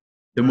are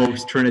the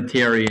most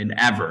Trinitarian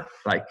ever.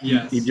 Like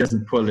he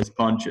doesn't pull his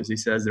punches. He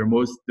says they're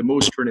the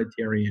most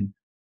Trinitarian.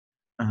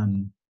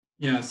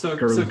 So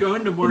go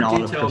into more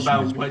detail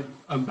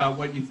about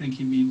what you think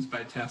he means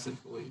by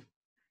tacit belief.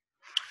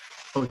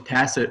 Oh,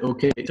 tacit.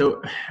 Okay,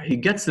 so he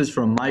gets this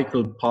from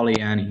Michael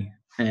Polanyi,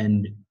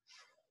 and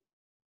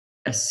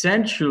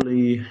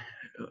essentially,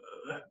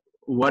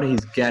 what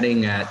he's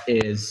getting at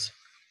is,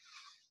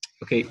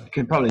 okay,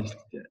 can probably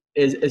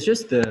is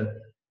just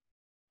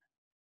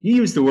he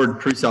used the word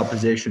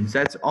presuppositions.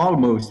 That's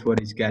almost what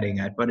he's getting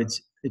at, but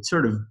it's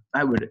sort of,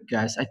 I would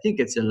guess, I think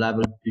it's a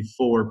level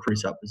before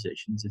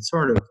presuppositions. It's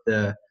sort of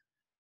the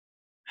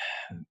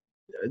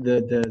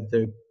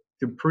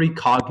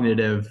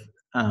precognitive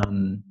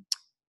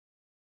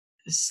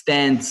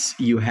stance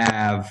you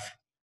have,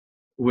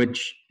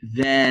 which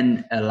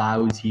then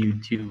allows you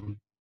to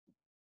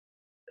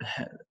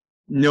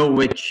know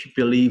which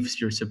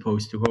beliefs you're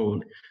supposed to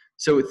hold.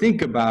 So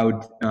think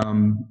about,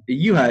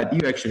 you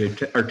actually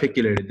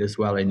articulated this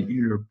well in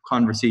your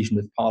conversation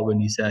with Paul when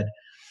you said,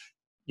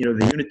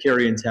 the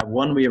Unitarians have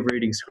one way of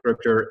reading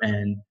Scripture,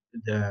 and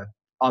the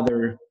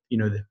other,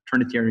 the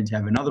Trinitarians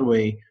have another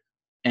way,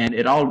 and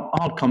it all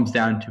comes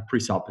down to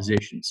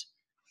presuppositions.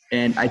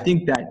 And I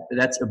think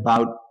that's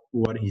about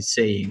what he's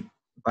saying.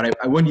 But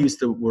I wouldn't use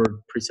the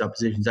word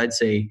presuppositions. I'd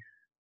say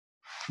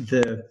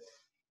the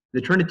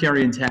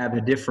Trinitarians have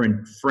a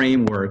different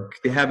framework.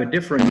 They have a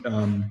different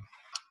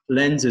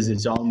lenses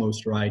is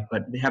almost right,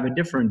 but they have a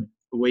different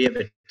way of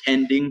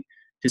attending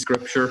to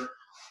Scripture.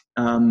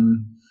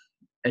 And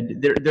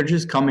they're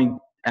just coming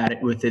at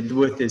it with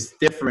this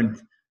different.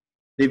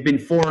 They've been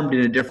formed in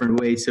a different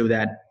way so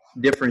that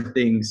different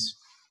things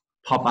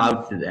pop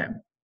out to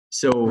them.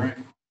 So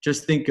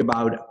just think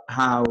about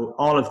how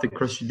all of the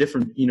Christian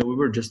different. We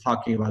were just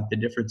talking about the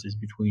differences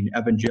between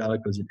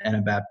evangelicals and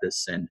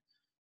Anabaptists and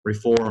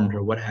Reformed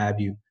or what have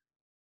you.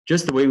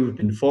 Just the way we've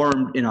been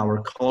formed in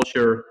our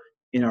culture,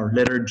 in our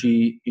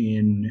liturgy,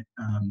 in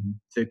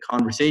the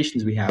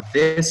conversations we have.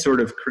 This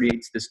sort of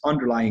creates this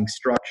underlying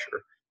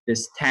structure,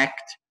 this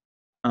tact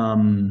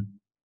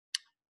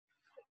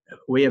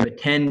way of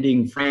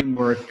attending,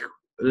 framework,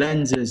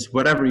 lenses,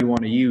 whatever you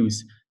want to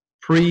use,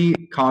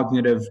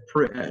 precognitive,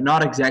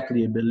 not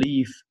exactly a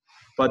belief,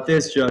 but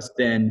this just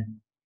then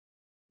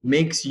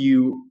makes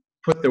you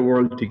put the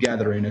world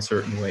together in a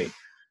certain way.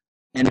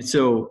 And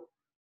so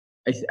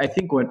I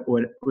think what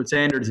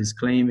Sanders is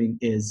claiming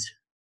is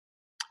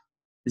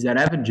that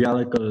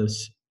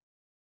evangelicals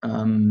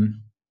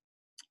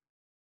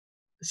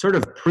sort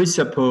of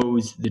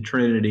presuppose the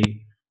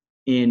Trinity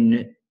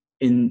in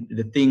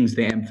the things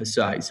they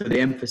emphasize. So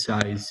they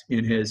emphasize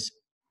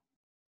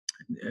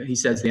he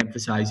says they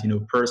emphasize,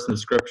 personal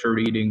Scripture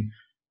reading,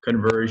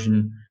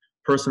 conversion,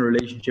 personal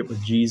relationship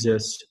with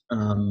Jesus.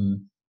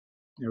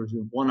 There was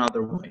one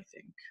other one, I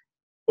think.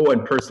 Oh,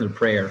 and personal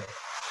prayer.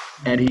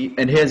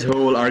 And his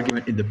whole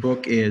argument in the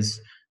book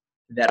is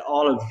that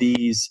all of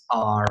these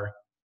are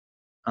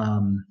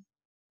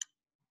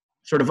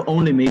sort of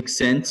only make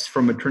sense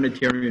from a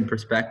Trinitarian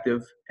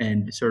perspective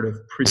and sort of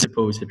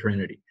presuppose the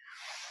Trinity.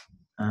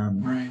 I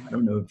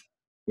don't know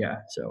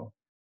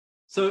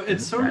So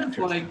it's sort of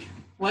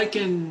like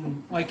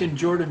in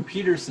Jordan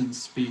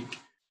Peterson's speak.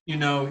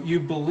 You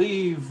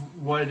believe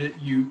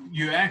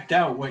you act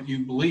out what you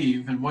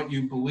believe, and what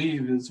you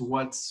believe is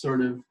what's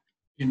sort of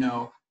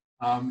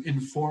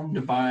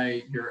informed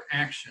by your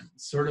actions.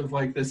 Sort of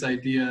like this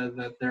idea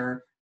that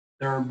there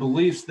are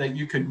beliefs that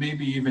you could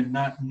maybe even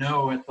not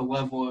know at the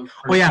level of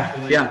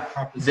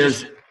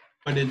proposition,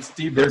 but it's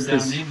deeper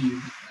down in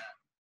you.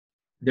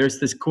 There's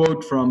this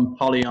quote from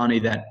Polanyi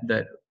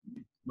that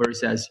where he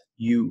says,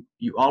 "You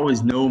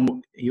always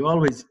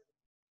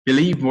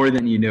believe more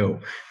than you know."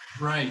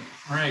 Right.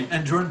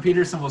 And Jordan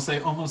Peterson will say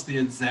almost the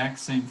exact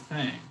same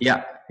thing.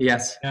 Yeah.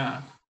 Yes.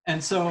 Yeah.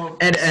 And so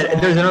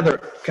there's another.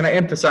 Can I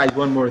emphasize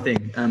one more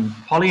thing?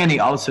 Polanyi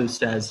also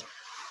says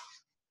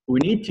we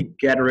need to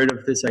get rid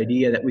of this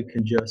idea that we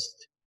can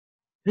just.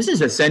 This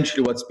is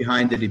essentially what's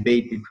behind the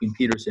debate between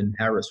Peterson and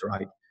Harris,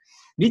 right?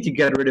 We need to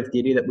get rid of the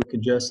idea that we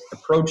can just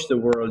approach the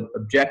world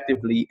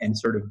objectively and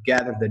sort of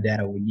gather the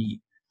data we need.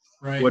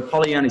 Right. What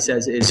Polanyi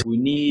says is we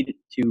need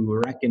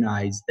to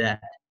recognize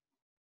that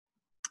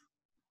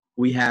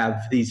we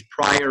have these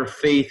prior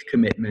faith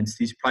commitments,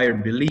 these prior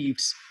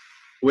beliefs,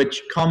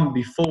 which come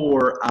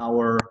before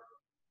our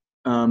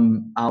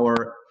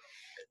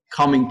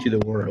coming to the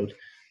world,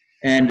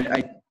 and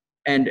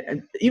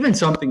even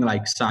something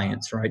like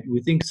science, right?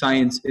 We think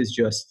science is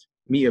just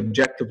me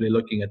objectively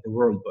looking at the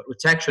world, but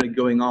what's actually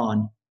going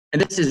on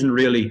and this isn't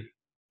really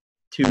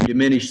to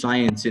diminish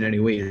science in any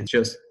way.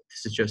 This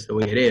is just the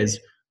way it is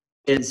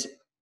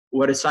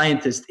what a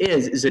scientist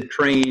is a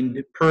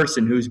trained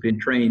person who's been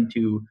trained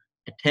to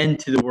attend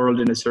to the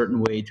world in a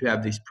certain way, to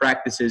have these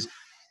practices.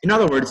 In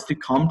other words, to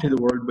come to the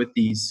world with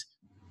these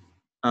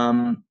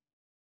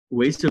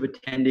ways of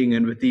attending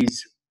and with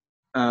these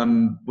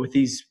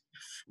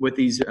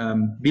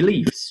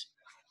beliefs,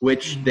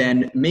 which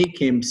then make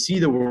him see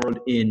the world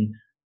in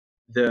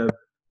the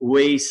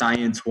way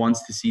science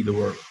wants to see the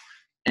world,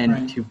 and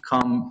Right. to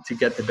come to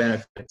get the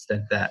benefits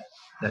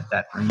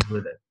that brings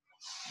with it.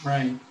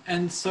 Right.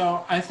 And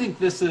so I think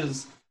this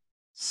is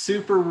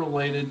super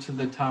related to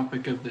the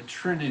topic of the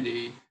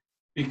Trinity,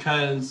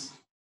 because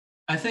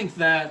I think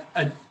that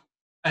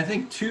I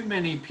think too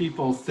many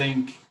people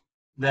think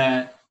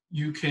that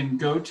you can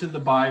go to the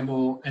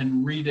Bible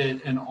and read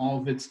it and all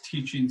of its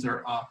teachings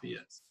are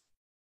obvious.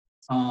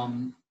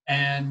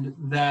 And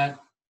that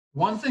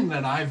one thing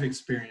that I've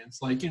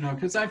experienced, like,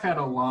 because I've had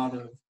a lot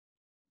of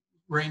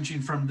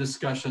ranging from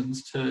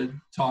discussions to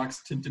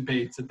talks to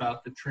debates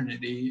about the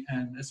Trinity,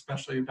 and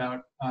especially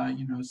about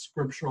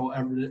scriptural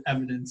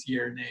evidence, yea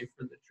or nay,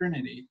 for the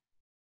Trinity.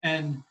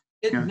 And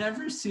it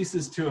never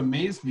ceases to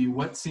amaze me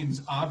what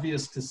seems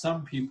obvious to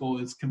some people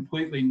is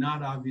completely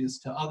not obvious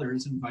to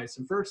others, and vice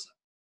versa.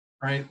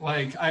 Right?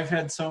 Like, I've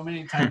had so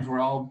many times where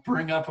I'll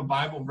bring up a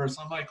Bible verse,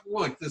 I'm like,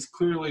 look, this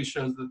clearly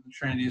shows that the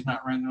Trinity is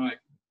not right. And they're like,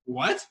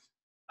 what?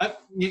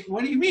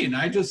 What do you mean?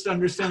 I just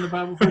understand the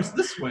Bible verse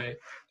this way.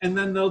 And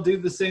then they'll do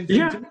the same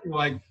thing to me.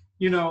 Like,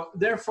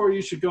 therefore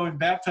you should go and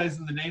baptize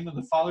in the name of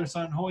the Father,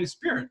 Son, and Holy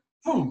Spirit.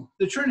 Boom,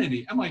 the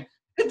Trinity. I'm like,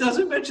 it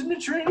doesn't mention the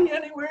Trinity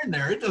anywhere in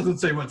there. It doesn't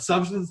say what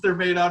substance they're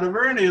made out of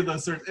or any of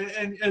those sorts.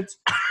 And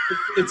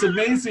it's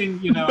amazing,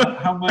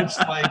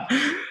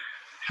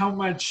 how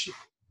much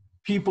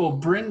people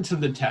bring to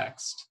the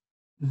text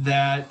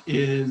that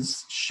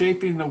is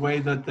shaping the way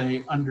that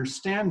they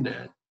understand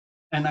it.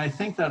 And I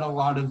think that a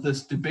lot of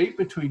this debate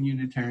between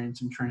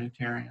Unitarians and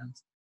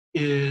Trinitarians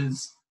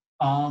is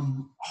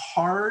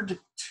hard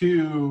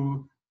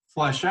to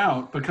flesh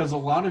out, because a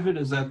lot of it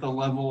is at the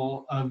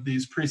level of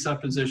these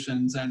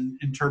presuppositions and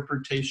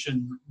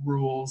interpretation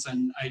rules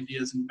and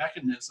ideas and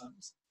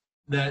mechanisms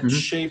that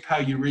shape how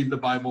you read the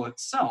Bible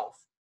itself.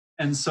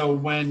 And so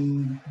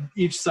when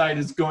each side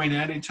is going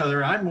at each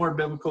other, I'm more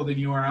biblical than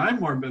you are, I'm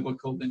more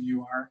biblical than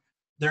you are,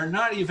 they're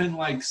not even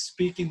like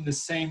speaking the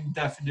same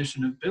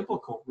definition of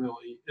biblical,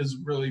 really, is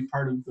really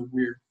part of the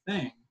weird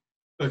thing,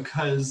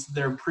 because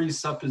their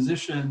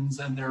presuppositions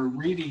and their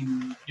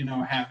reading,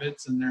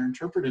 habits and their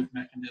interpretive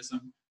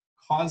mechanism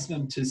cause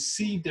them to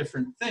see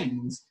different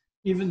things,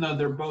 even though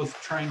they're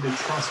both trying to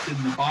trust in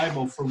the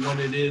Bible for what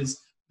it is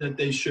that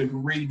they should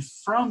read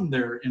from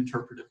their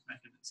interpretive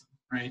mechanism,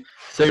 right?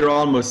 So you're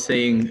almost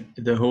saying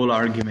the whole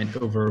argument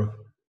over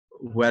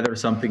whether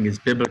something is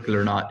biblical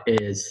or not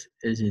is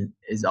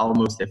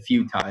almost a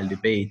futile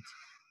debate,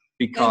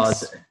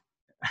 because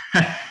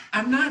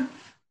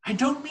I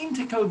don't mean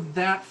to go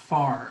that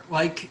far.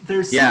 Like,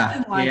 there's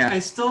something I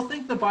still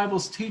think the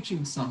Bible's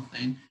teaching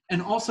something.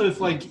 And also, if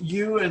like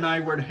you and I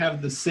were to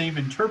have the same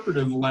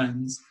interpretive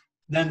lens,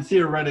 then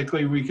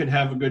theoretically we could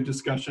have a good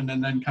discussion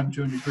and then come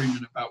to an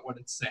agreement about what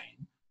it's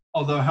saying.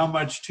 Although how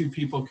much two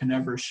people can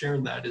ever share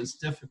that is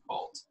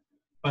difficult.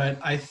 But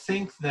I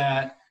think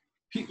that,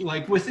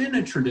 like, within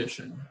a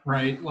tradition,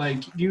 right?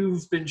 Like,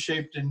 you've been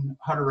shaped in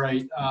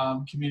Hutterite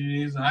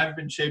communities, and I've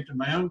been shaped in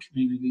my own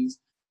communities.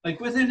 Like,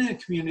 within a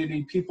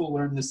community, people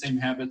learn the same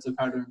habits of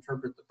how to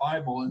interpret the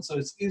Bible, and so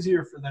it's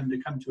easier for them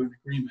to come to an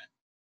agreement,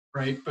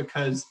 right?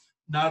 Because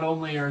not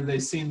only are they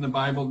seeing the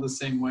Bible the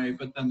same way,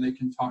 but then they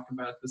can talk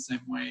about it the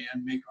same way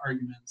and make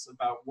arguments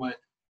about what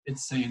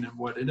it's saying and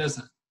what it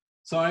isn't.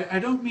 So I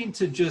don't mean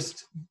to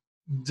just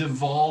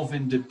devolve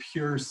into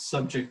pure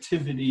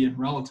subjectivity and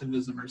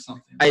relativism or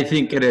something. I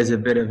think it is a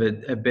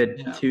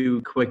bit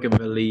too quick of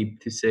a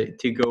leap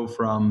to go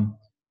from.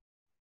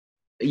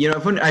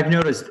 I've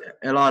noticed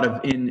a lot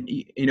of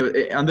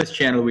on this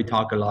channel we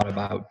talk a lot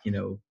about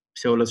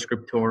sola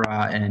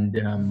scriptura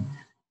and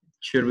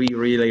should we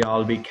really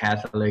all be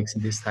Catholics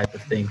and this type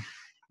of thing.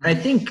 And I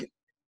think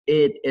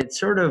it's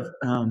sort of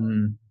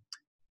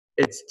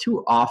it's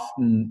too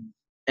often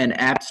an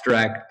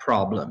abstract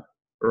problem,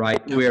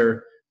 right?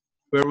 Where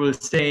we'll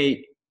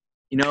say,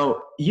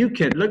 you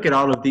can look at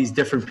all of these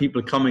different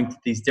people coming to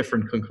these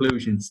different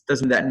conclusions.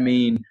 Doesn't that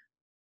mean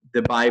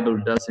the Bible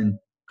doesn't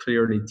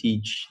clearly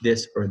teach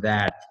this or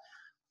that?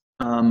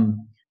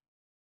 And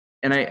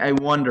I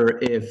wonder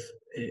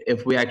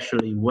if we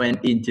actually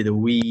went into the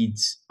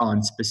weeds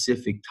on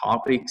specific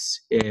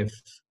topics, if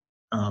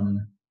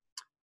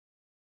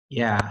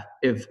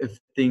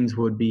things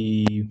would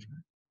be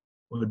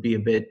a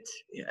bit.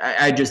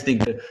 I just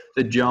think that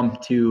the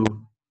jump to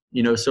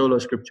sola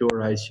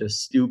scriptura is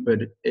just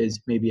stupid is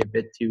maybe a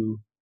bit too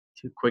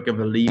quick of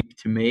a leap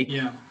to make.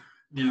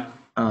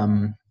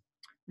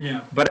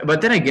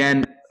 But then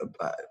again,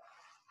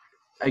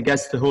 I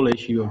guess the whole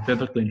issue of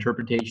biblical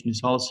interpretation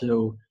is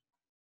also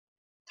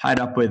tied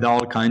up with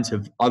all kinds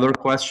of other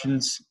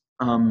questions,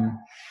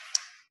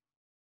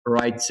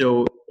 right?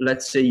 So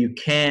let's say you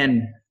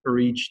can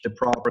reach the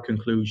proper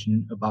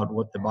conclusion about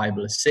what the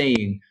Bible is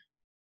saying,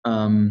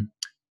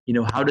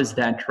 how does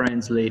that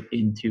translate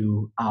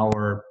into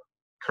our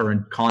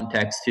current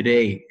context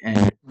today?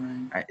 And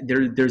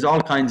there's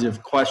all kinds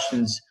of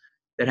questions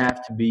that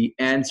have to be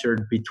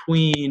answered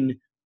between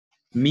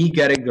me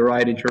getting the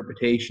right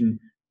interpretation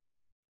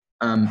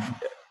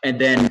and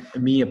then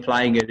me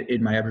applying it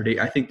in my everyday.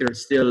 I think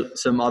there's still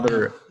some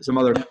other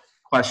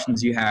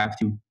questions you have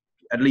to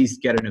at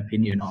least get an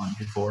opinion on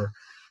before.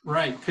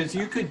 Right, because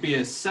you could be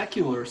a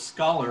secular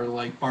scholar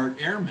like Bart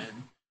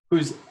Ehrman,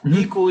 who's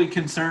equally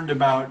concerned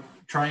about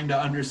trying to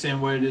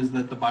understand what it is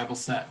that the Bible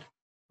said,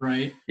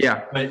 right?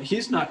 Yeah. But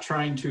he's not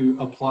trying to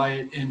apply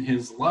it in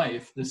his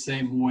life the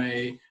same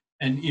way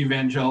an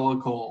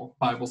evangelical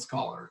Bible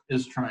scholar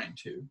is trying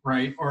to,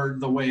 right? Or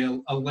the way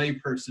a lay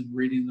person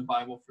reading the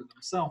Bible for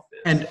themselves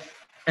is.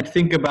 And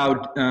think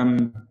about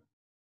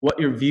what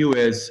your view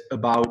is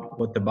about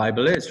what the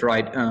Bible is,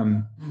 right?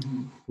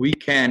 We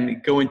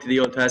can go into the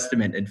Old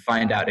Testament and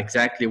find out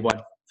exactly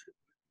what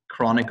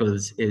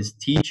Chronicles is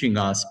teaching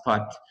us,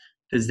 but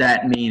does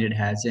that mean it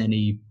has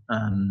any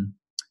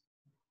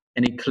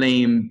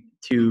claim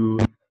to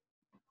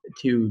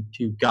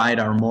guide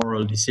our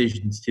moral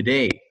decisions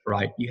today,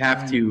 right? You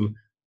have to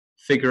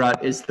figure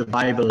out, is the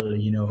Bible,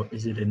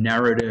 is it a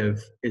narrative?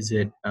 Is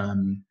it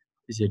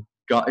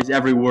God? Is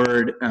every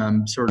word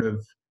sort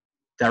of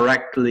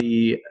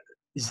directly?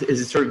 Is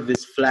it sort of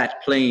this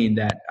flat plane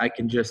that I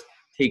can just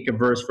take a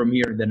verse from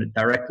here and then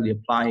directly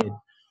apply it?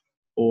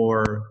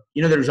 Or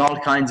there's all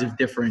kinds of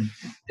different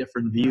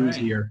views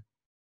here.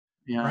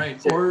 Yeah.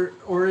 Right.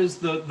 Or is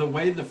the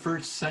way the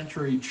first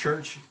century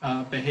church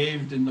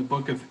behaved in the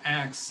book of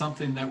Acts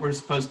something that we're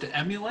supposed to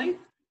emulate?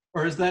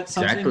 Or is that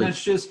something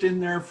that's just in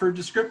there for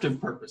descriptive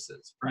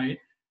purposes, right?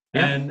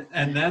 Yeah.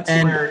 And that's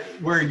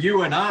where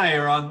you and I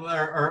are on,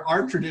 or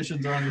our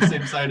traditions are on the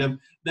same side of,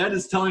 that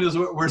is telling us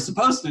what we're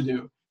supposed to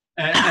do.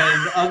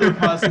 And other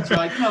Protestants are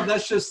like, no,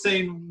 that's just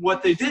saying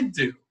what they did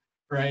do,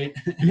 right?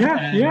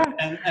 Yeah.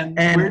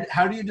 And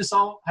how do you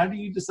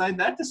decide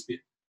that dispute?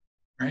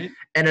 Right.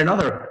 And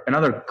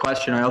another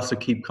question I also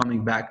keep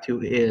coming back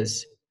to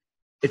is,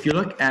 if you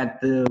look at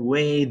the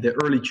way the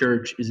early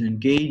church is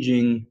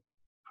engaging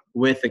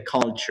with the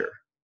culture,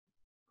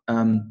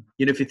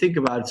 if you think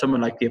about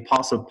someone like the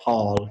Apostle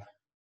Paul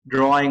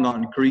drawing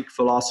on Greek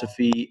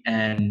philosophy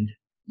and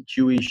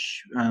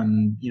Jewish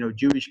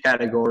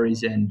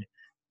categories and,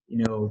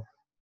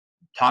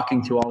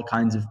 talking to all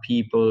kinds of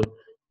people,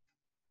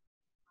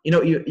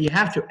 you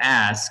have to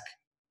ask,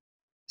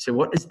 so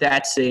what does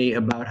that say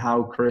about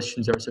how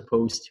Christians are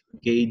supposed to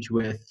engage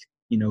with,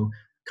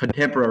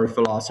 contemporary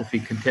philosophy,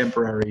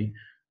 contemporary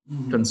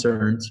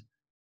concerns?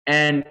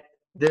 And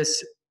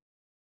this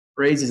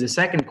raises a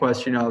second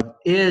question of,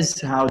 is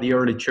how the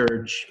early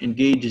church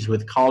engages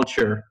with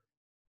culture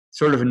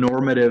sort of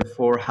normative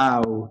for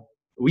how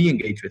we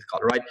engage with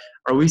culture, right?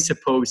 Are we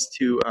supposed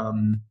to,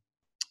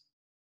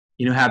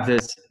 have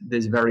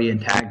this very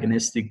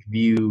antagonistic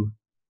view?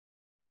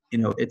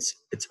 It's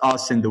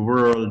us in the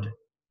world.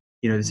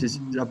 This is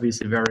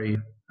obviously very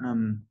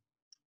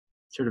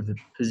sort of the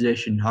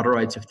position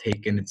Hutterites have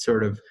taken. It's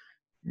sort of,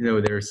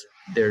 there's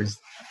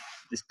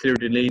this clear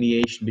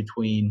delineation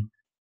between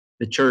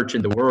the church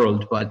and the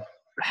world. But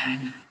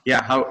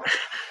how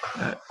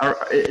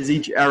is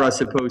each era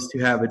supposed to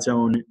have its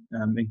own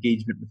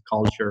engagement with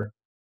culture?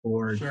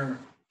 Or sure,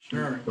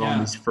 all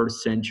these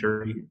first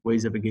century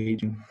ways of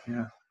engaging?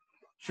 Yeah.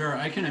 Sure,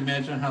 I can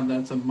imagine how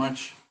that's a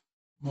much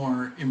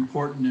more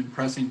important and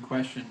pressing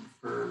question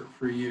for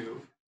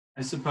you.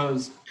 I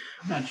suppose,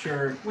 I'm not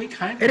sure. We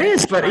kind of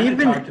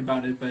talked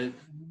about it, but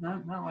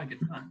not like a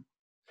ton.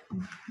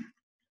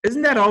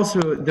 Isn't that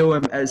also, though,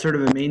 a sort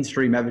of a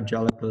mainstream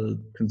evangelical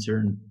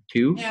concern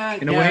too? Yeah,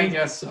 in a way, I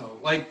guess so.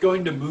 Like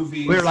going to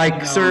movies. Where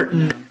like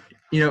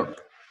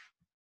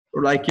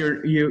or like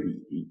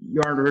you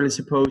aren't really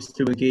supposed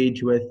to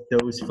engage with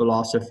those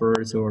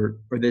philosophers or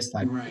this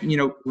type.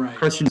 Right.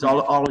 Christians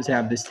always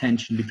have this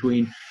tension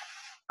between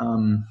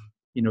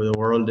the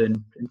world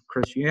and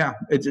Christian. Yeah,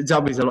 it's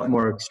obviously a lot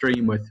more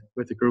extreme with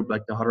a group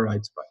like the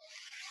Hutterites, but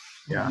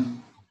yeah.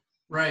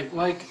 Right,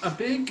 like a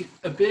big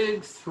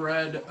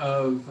thread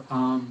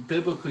of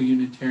biblical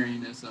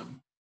Unitarianism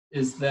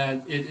is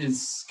that it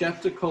is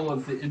skeptical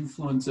of the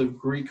influence of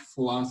Greek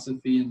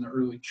philosophy in the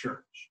early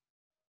church.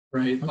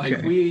 Right,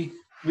 like we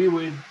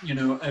would,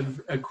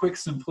 a quick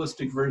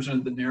simplistic version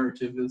of the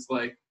narrative is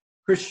like,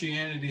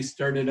 Christianity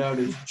started out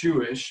as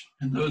Jewish,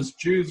 and those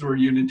Jews were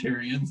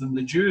Unitarians, and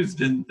the Jews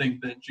didn't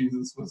think that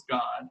Jesus was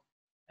God.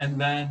 And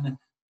then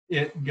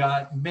it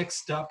got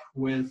mixed up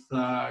with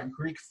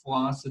Greek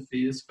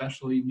philosophy,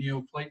 especially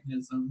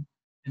Neoplatonism,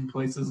 in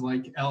places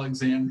like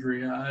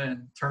Alexandria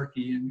and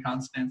Turkey and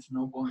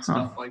Constantinople and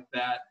stuff like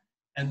that.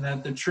 And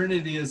that the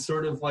Trinity is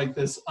sort of like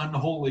this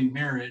unholy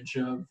marriage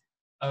of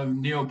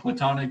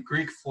Neoplatonic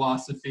Greek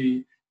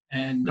philosophy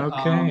and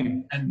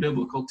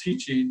biblical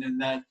teaching, and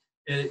that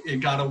it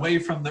got away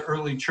from the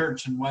early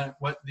church and what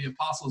the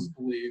apostles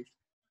believed,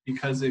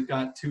 because it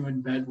got too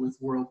in bed with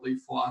worldly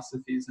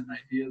philosophies and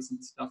ideas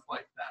and stuff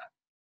like that.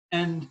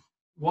 And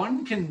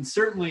one can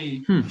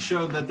certainly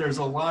show that there's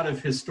a lot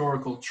of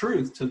historical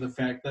truth to the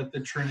fact that the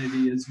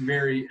Trinity is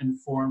very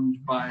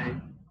informed by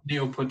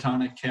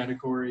Neoplatonic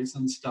categories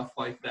and stuff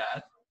like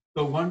that.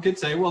 But one could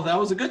say, well, that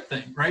was a good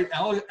thing, right?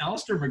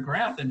 Alistair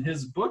McGrath, in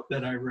his book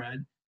that I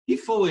read, he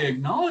fully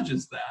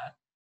acknowledges that.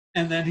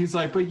 And then he's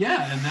like, but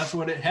yeah, and that's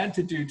what it had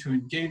to do to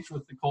engage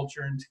with the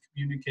culture and to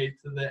communicate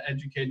to the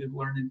educated,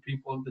 learned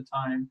people of the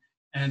time.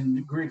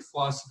 And Greek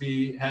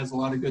philosophy has a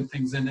lot of good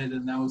things in it,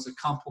 and that was a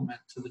compliment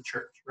to the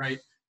church, right?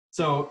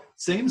 So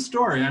same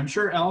story. I'm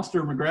sure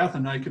Alistair McGrath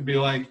and I could be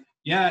like,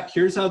 yeah,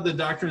 here's how the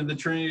doctrine of the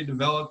Trinity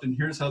developed, and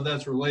here's how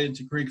that's related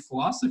to Greek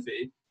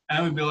philosophy. And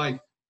I would be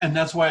like, and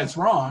that's why it's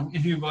wrong.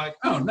 And he'd be like,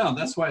 oh no,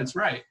 that's why it's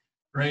right.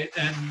 Right.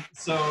 And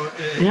so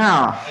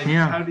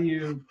how do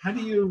you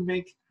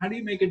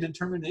make a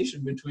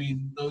determination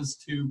between those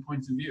 2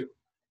 points of view?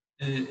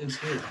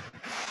 It's weird.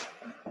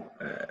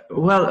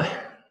 Well,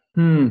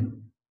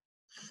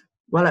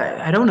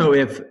 I don't know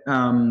if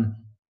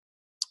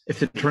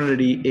the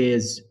Trinity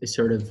is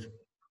sort of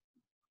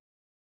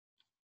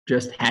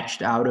just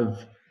hatched out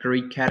of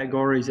Greek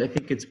categories. I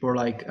think it's more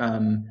like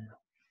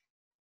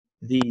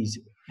these.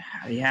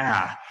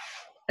 Yeah,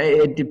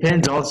 it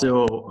depends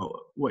also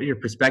what your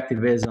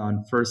perspective is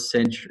on first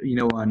century,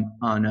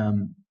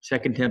 on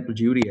Second Temple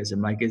Judaism.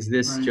 Like, is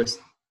this just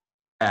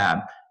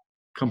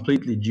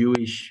completely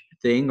Jewish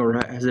thing, or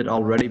has it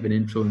already been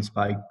influenced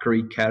by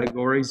Greek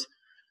categories?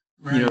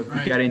 If you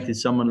get into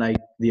someone like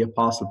the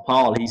Apostle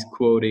Paul, he's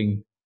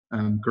quoting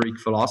Greek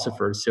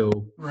philosophers. So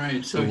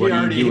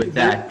what do you do with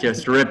that?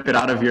 Just rip it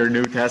out of your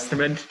New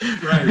Testament?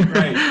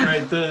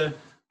 Right.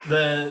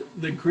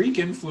 The Greek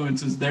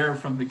influence is there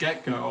from the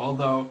get-go,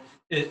 although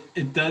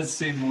it does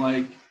seem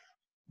like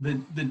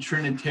the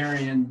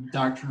Trinitarian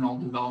doctrinal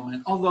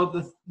development.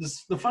 Although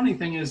the funny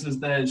thing is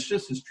that it's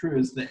just as true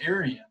as the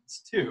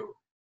Arians too.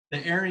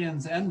 The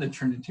Arians and the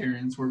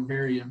Trinitarians were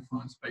very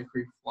influenced by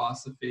Greek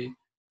philosophy.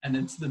 And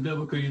it's the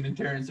biblical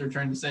Unitarians that are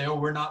trying to say, oh,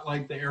 we're not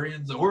like the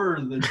Arians or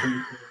the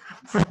Trinitarians.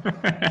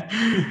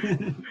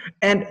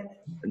 And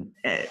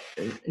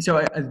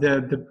so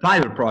the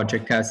Bible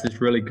Project has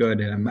this really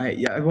good, I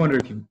wonder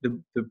if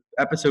the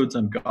episodes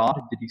on God,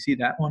 did you see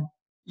that one?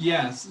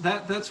 Yes,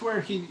 that's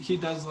where he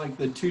does like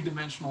the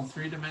 2-dimensional,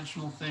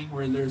 3-dimensional thing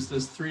where there's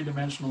this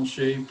 3-dimensional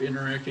shape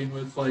interacting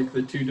with like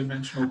the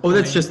 2-dimensional plane. Oh,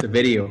 that's just a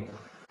video.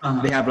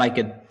 They have like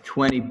a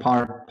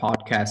 20-part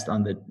podcast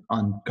on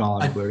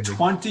God. A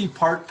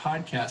 20-part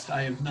podcast.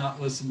 I have not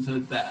listened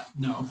to that.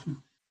 No.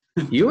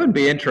 You would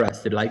be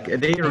interested. Like,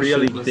 they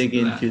really dig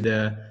into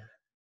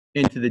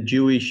the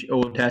Jewish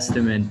Old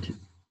Testament.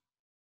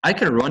 I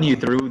can run you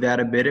through that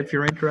a bit if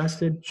you're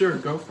interested. Sure,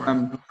 go for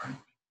it.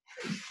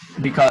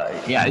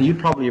 Because you'd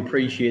probably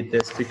appreciate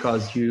this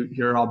because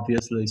you're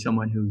obviously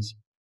someone who's,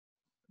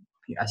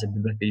 as a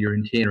biblical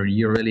Unitarian,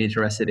 you're really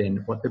interested in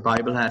what the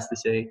Bible has to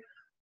say.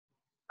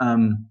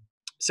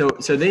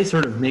 So they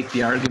sort of make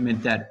the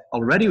argument that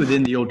already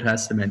within the Old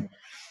Testament,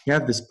 you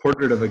have this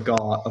portrait of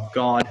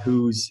God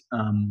who's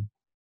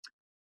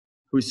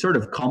sort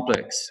of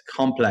complex.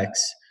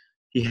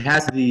 He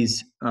has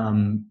these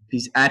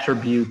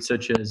attributes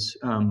such as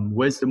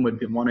wisdom would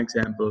be one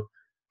example,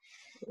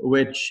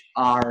 which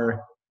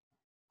are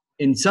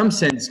in some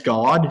sense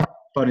God,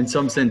 but in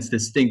some sense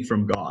distinct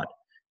from God.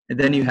 And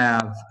then you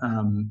have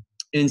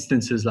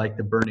instances like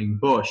the burning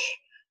bush,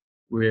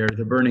 where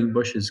the burning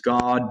bush is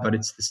God, but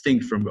it's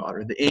distinct from God,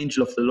 or the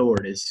angel of the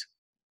Lord is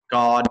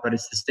God, but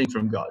it's distinct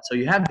from God. So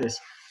you have this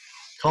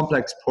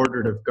complex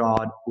portrait of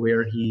God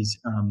where he's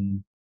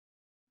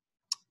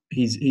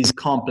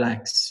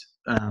complex.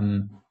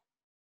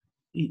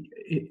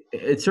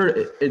 It's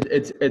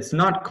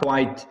not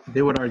quite.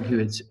 They would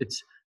argue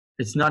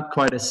it's not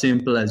quite as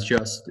simple as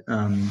just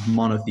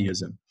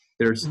monotheism.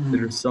 There's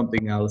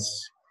something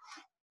else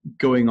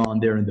going on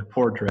there in the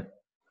portrait.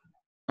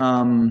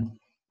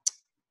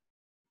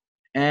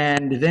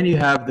 And then you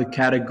have the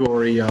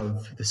category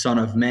of the Son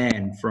of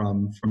Man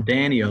from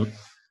Daniel,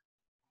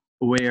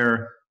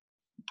 where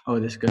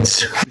this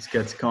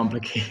gets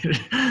complicated.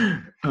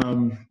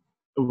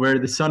 Where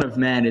the Son of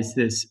Man is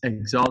this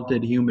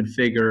exalted human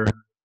figure,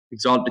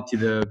 exalted to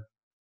the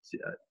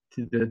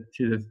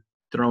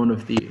throne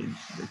of the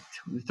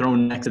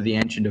throne next to the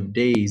Ancient of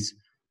Days,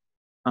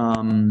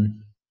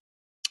 and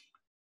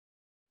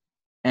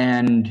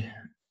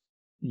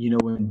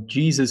when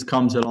Jesus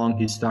comes along,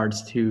 he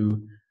starts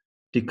to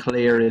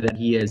declare that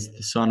he is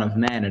the Son of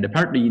Man. And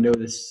apparently,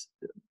 this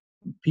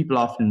people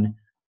often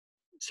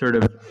sort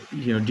of,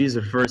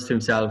 Jesus refers to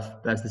himself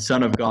as the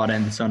Son of God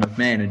and the Son of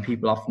Man, and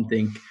people often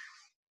think,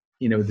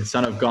 the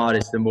Son of God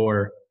is the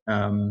more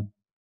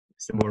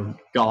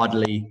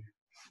godly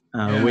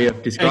way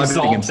of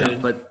describing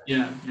himself. But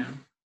they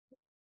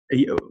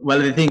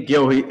think,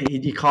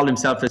 he called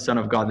himself the Son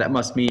of God. That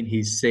must mean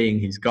he's saying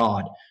he's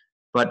God.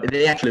 But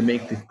they actually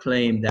make the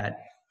claim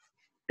that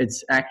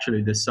it's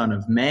actually the Son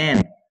of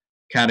Man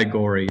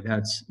category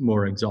that's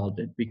more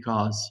exalted,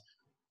 because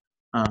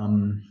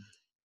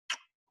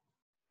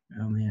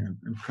Oh man,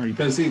 I'm pretty.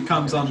 Because he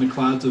comes on the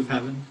clouds of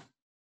heaven.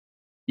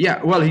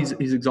 Yeah, well, he's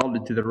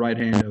exalted to the right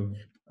hand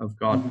of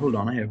God. Mhm. Hold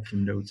on, I have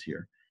some notes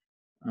here.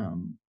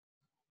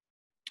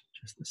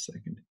 Just a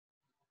second.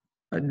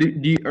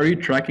 Are you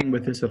tracking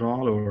with this at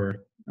all,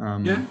 or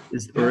Yeah.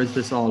 is Yeah.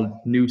 this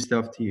all new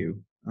stuff to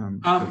you?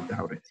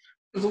 About it.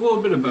 There's a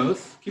little bit of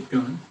both. Keep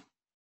going.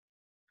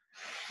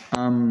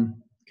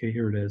 Okay,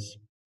 here it is.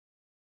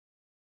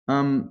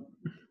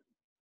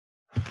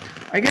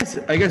 I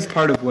guess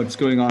part of what's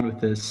going on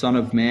with the Son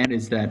of Man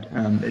is that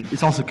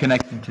it's also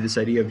connected to this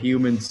idea of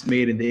humans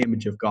made in the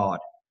image of God.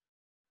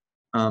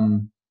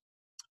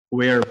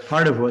 Where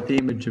part of what the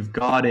image of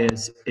God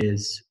is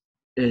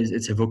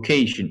it's a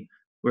vocation,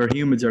 where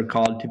humans are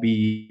called to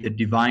be the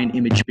divine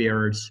image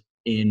bearers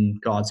in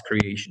God's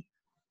creation.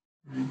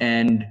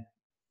 And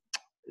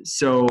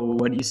so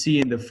what you see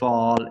in the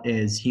fall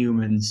is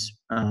humans,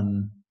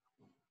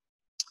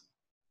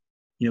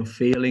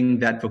 failing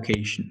that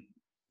vocation,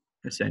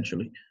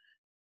 essentially.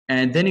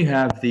 And then you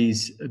have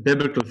these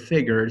biblical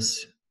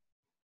figures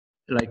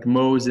like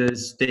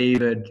Moses,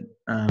 David,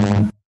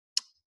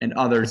 and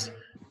others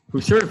who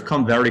sort of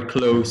come very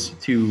close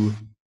to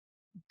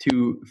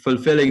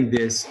fulfilling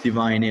this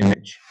divine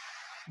image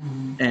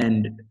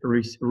and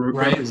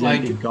representing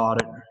like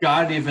God.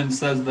 God even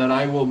says that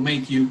I will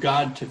make you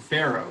God to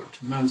Pharaoh,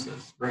 to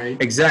Moses, right?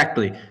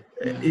 Exactly.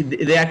 Yeah.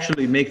 They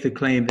actually make the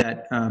claim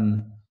that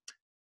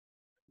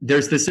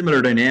there's the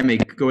similar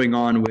dynamic going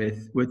on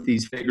with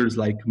these figures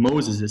like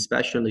Moses,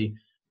 especially,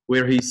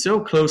 where he's so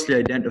closely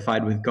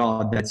identified with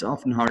God that it's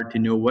often hard to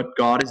know what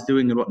God is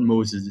doing and what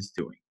Moses is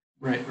doing.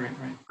 Right.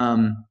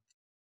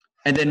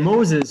 And then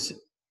Moses,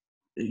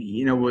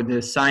 with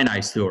the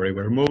Sinai story,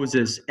 where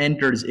Moses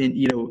enters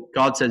in,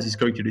 God says he's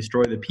going to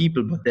destroy the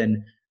people, but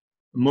then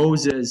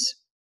Moses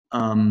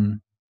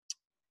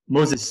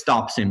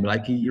stops him.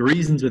 Like, he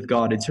reasons with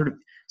God. It sort of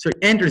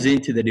enters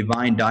into the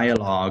divine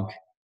dialogue.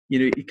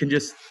 You can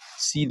just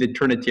see the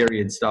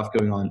Trinitarian stuff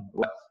going on.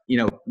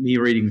 Me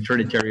reading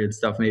Trinitarian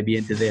stuff maybe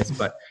into this,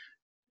 but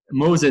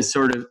Moses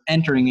sort of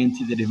entering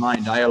into the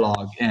divine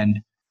dialogue and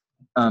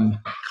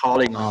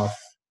calling off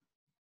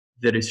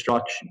the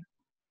destruction.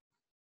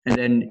 And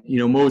then,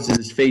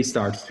 Moses' face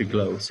starts to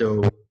glow.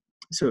 So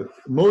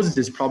Moses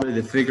is probably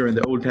the figure in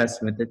the Old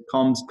Testament that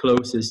comes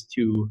closest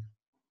to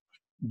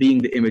being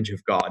the image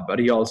of God, but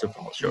he also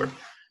falls short.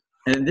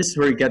 And this is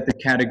where you get the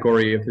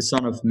category of the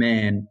Son of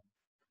Man,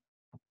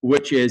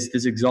 which is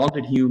this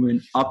exalted human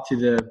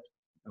exalted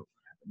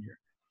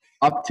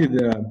up to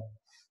the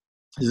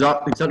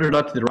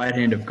right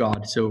hand of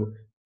God. So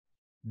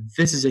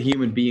this is a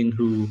human being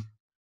who,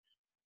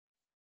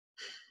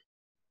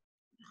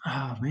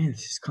 oh man,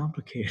 this is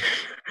complicated.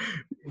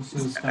 This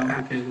is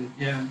complicated,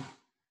 yeah.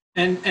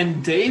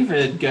 And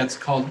David gets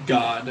called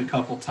God a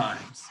couple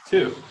times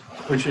too,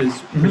 which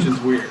is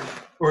weird.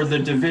 Or the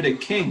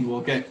Davidic king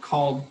will get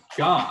called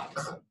God.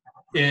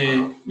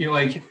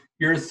 Like,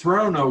 your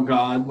throne, O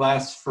God,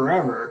 lasts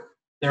forever.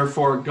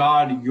 Therefore,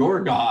 God, your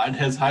God,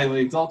 has highly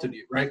exalted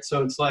you. Right.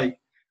 So it's like,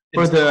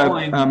 or the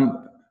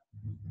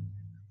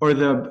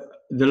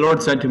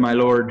Lord said to my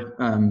Lord.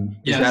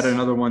 Is that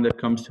another one that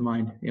comes to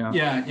mind?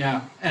 Yeah.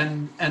 Yeah.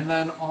 And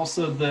then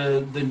also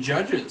the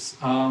judges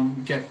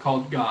get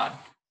called God.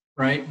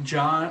 Right?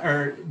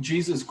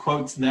 Jesus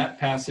quotes that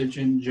passage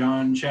in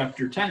John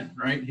chapter 10,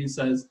 right? He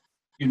says,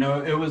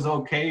 it was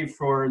okay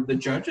for the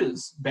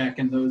judges back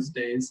in those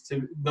days,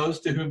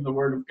 those to whom the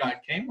word of God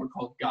came were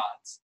called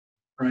gods,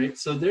 right?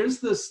 So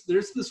there's this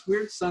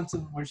weird sense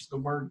in which the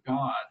word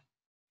God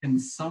can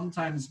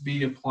sometimes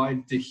be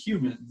applied to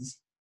humans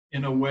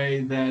in a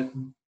way that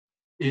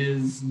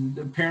is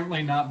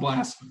apparently not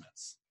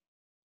blasphemous.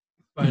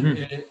 But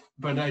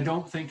but I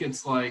don't think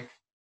it's like,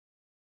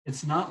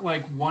 it's not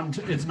like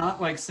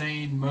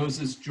saying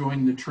Moses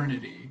joined the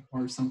Trinity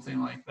or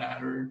something like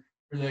that, or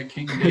that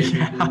King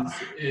David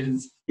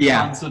is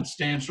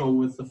consubstantial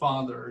with the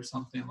Father or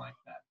something like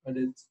that. But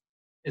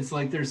it's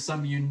like there's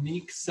some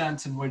unique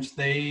sense in which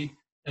they,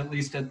 at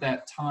least at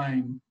that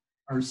time,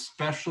 are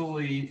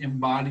specially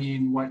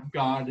embodying what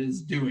God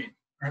is doing,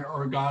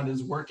 or God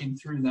is working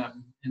through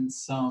them in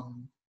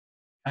some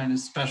kind of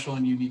special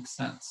and unique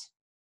sense.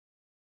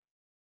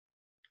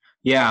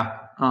 Yeah.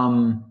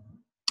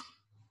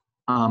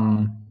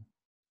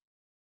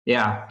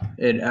 Yeah.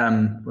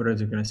 What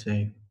was I going to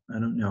say? I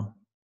don't know.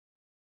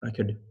 I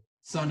could.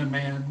 Son of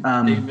Man,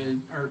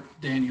 David or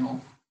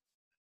Daniel.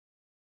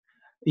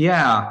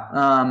 Yeah.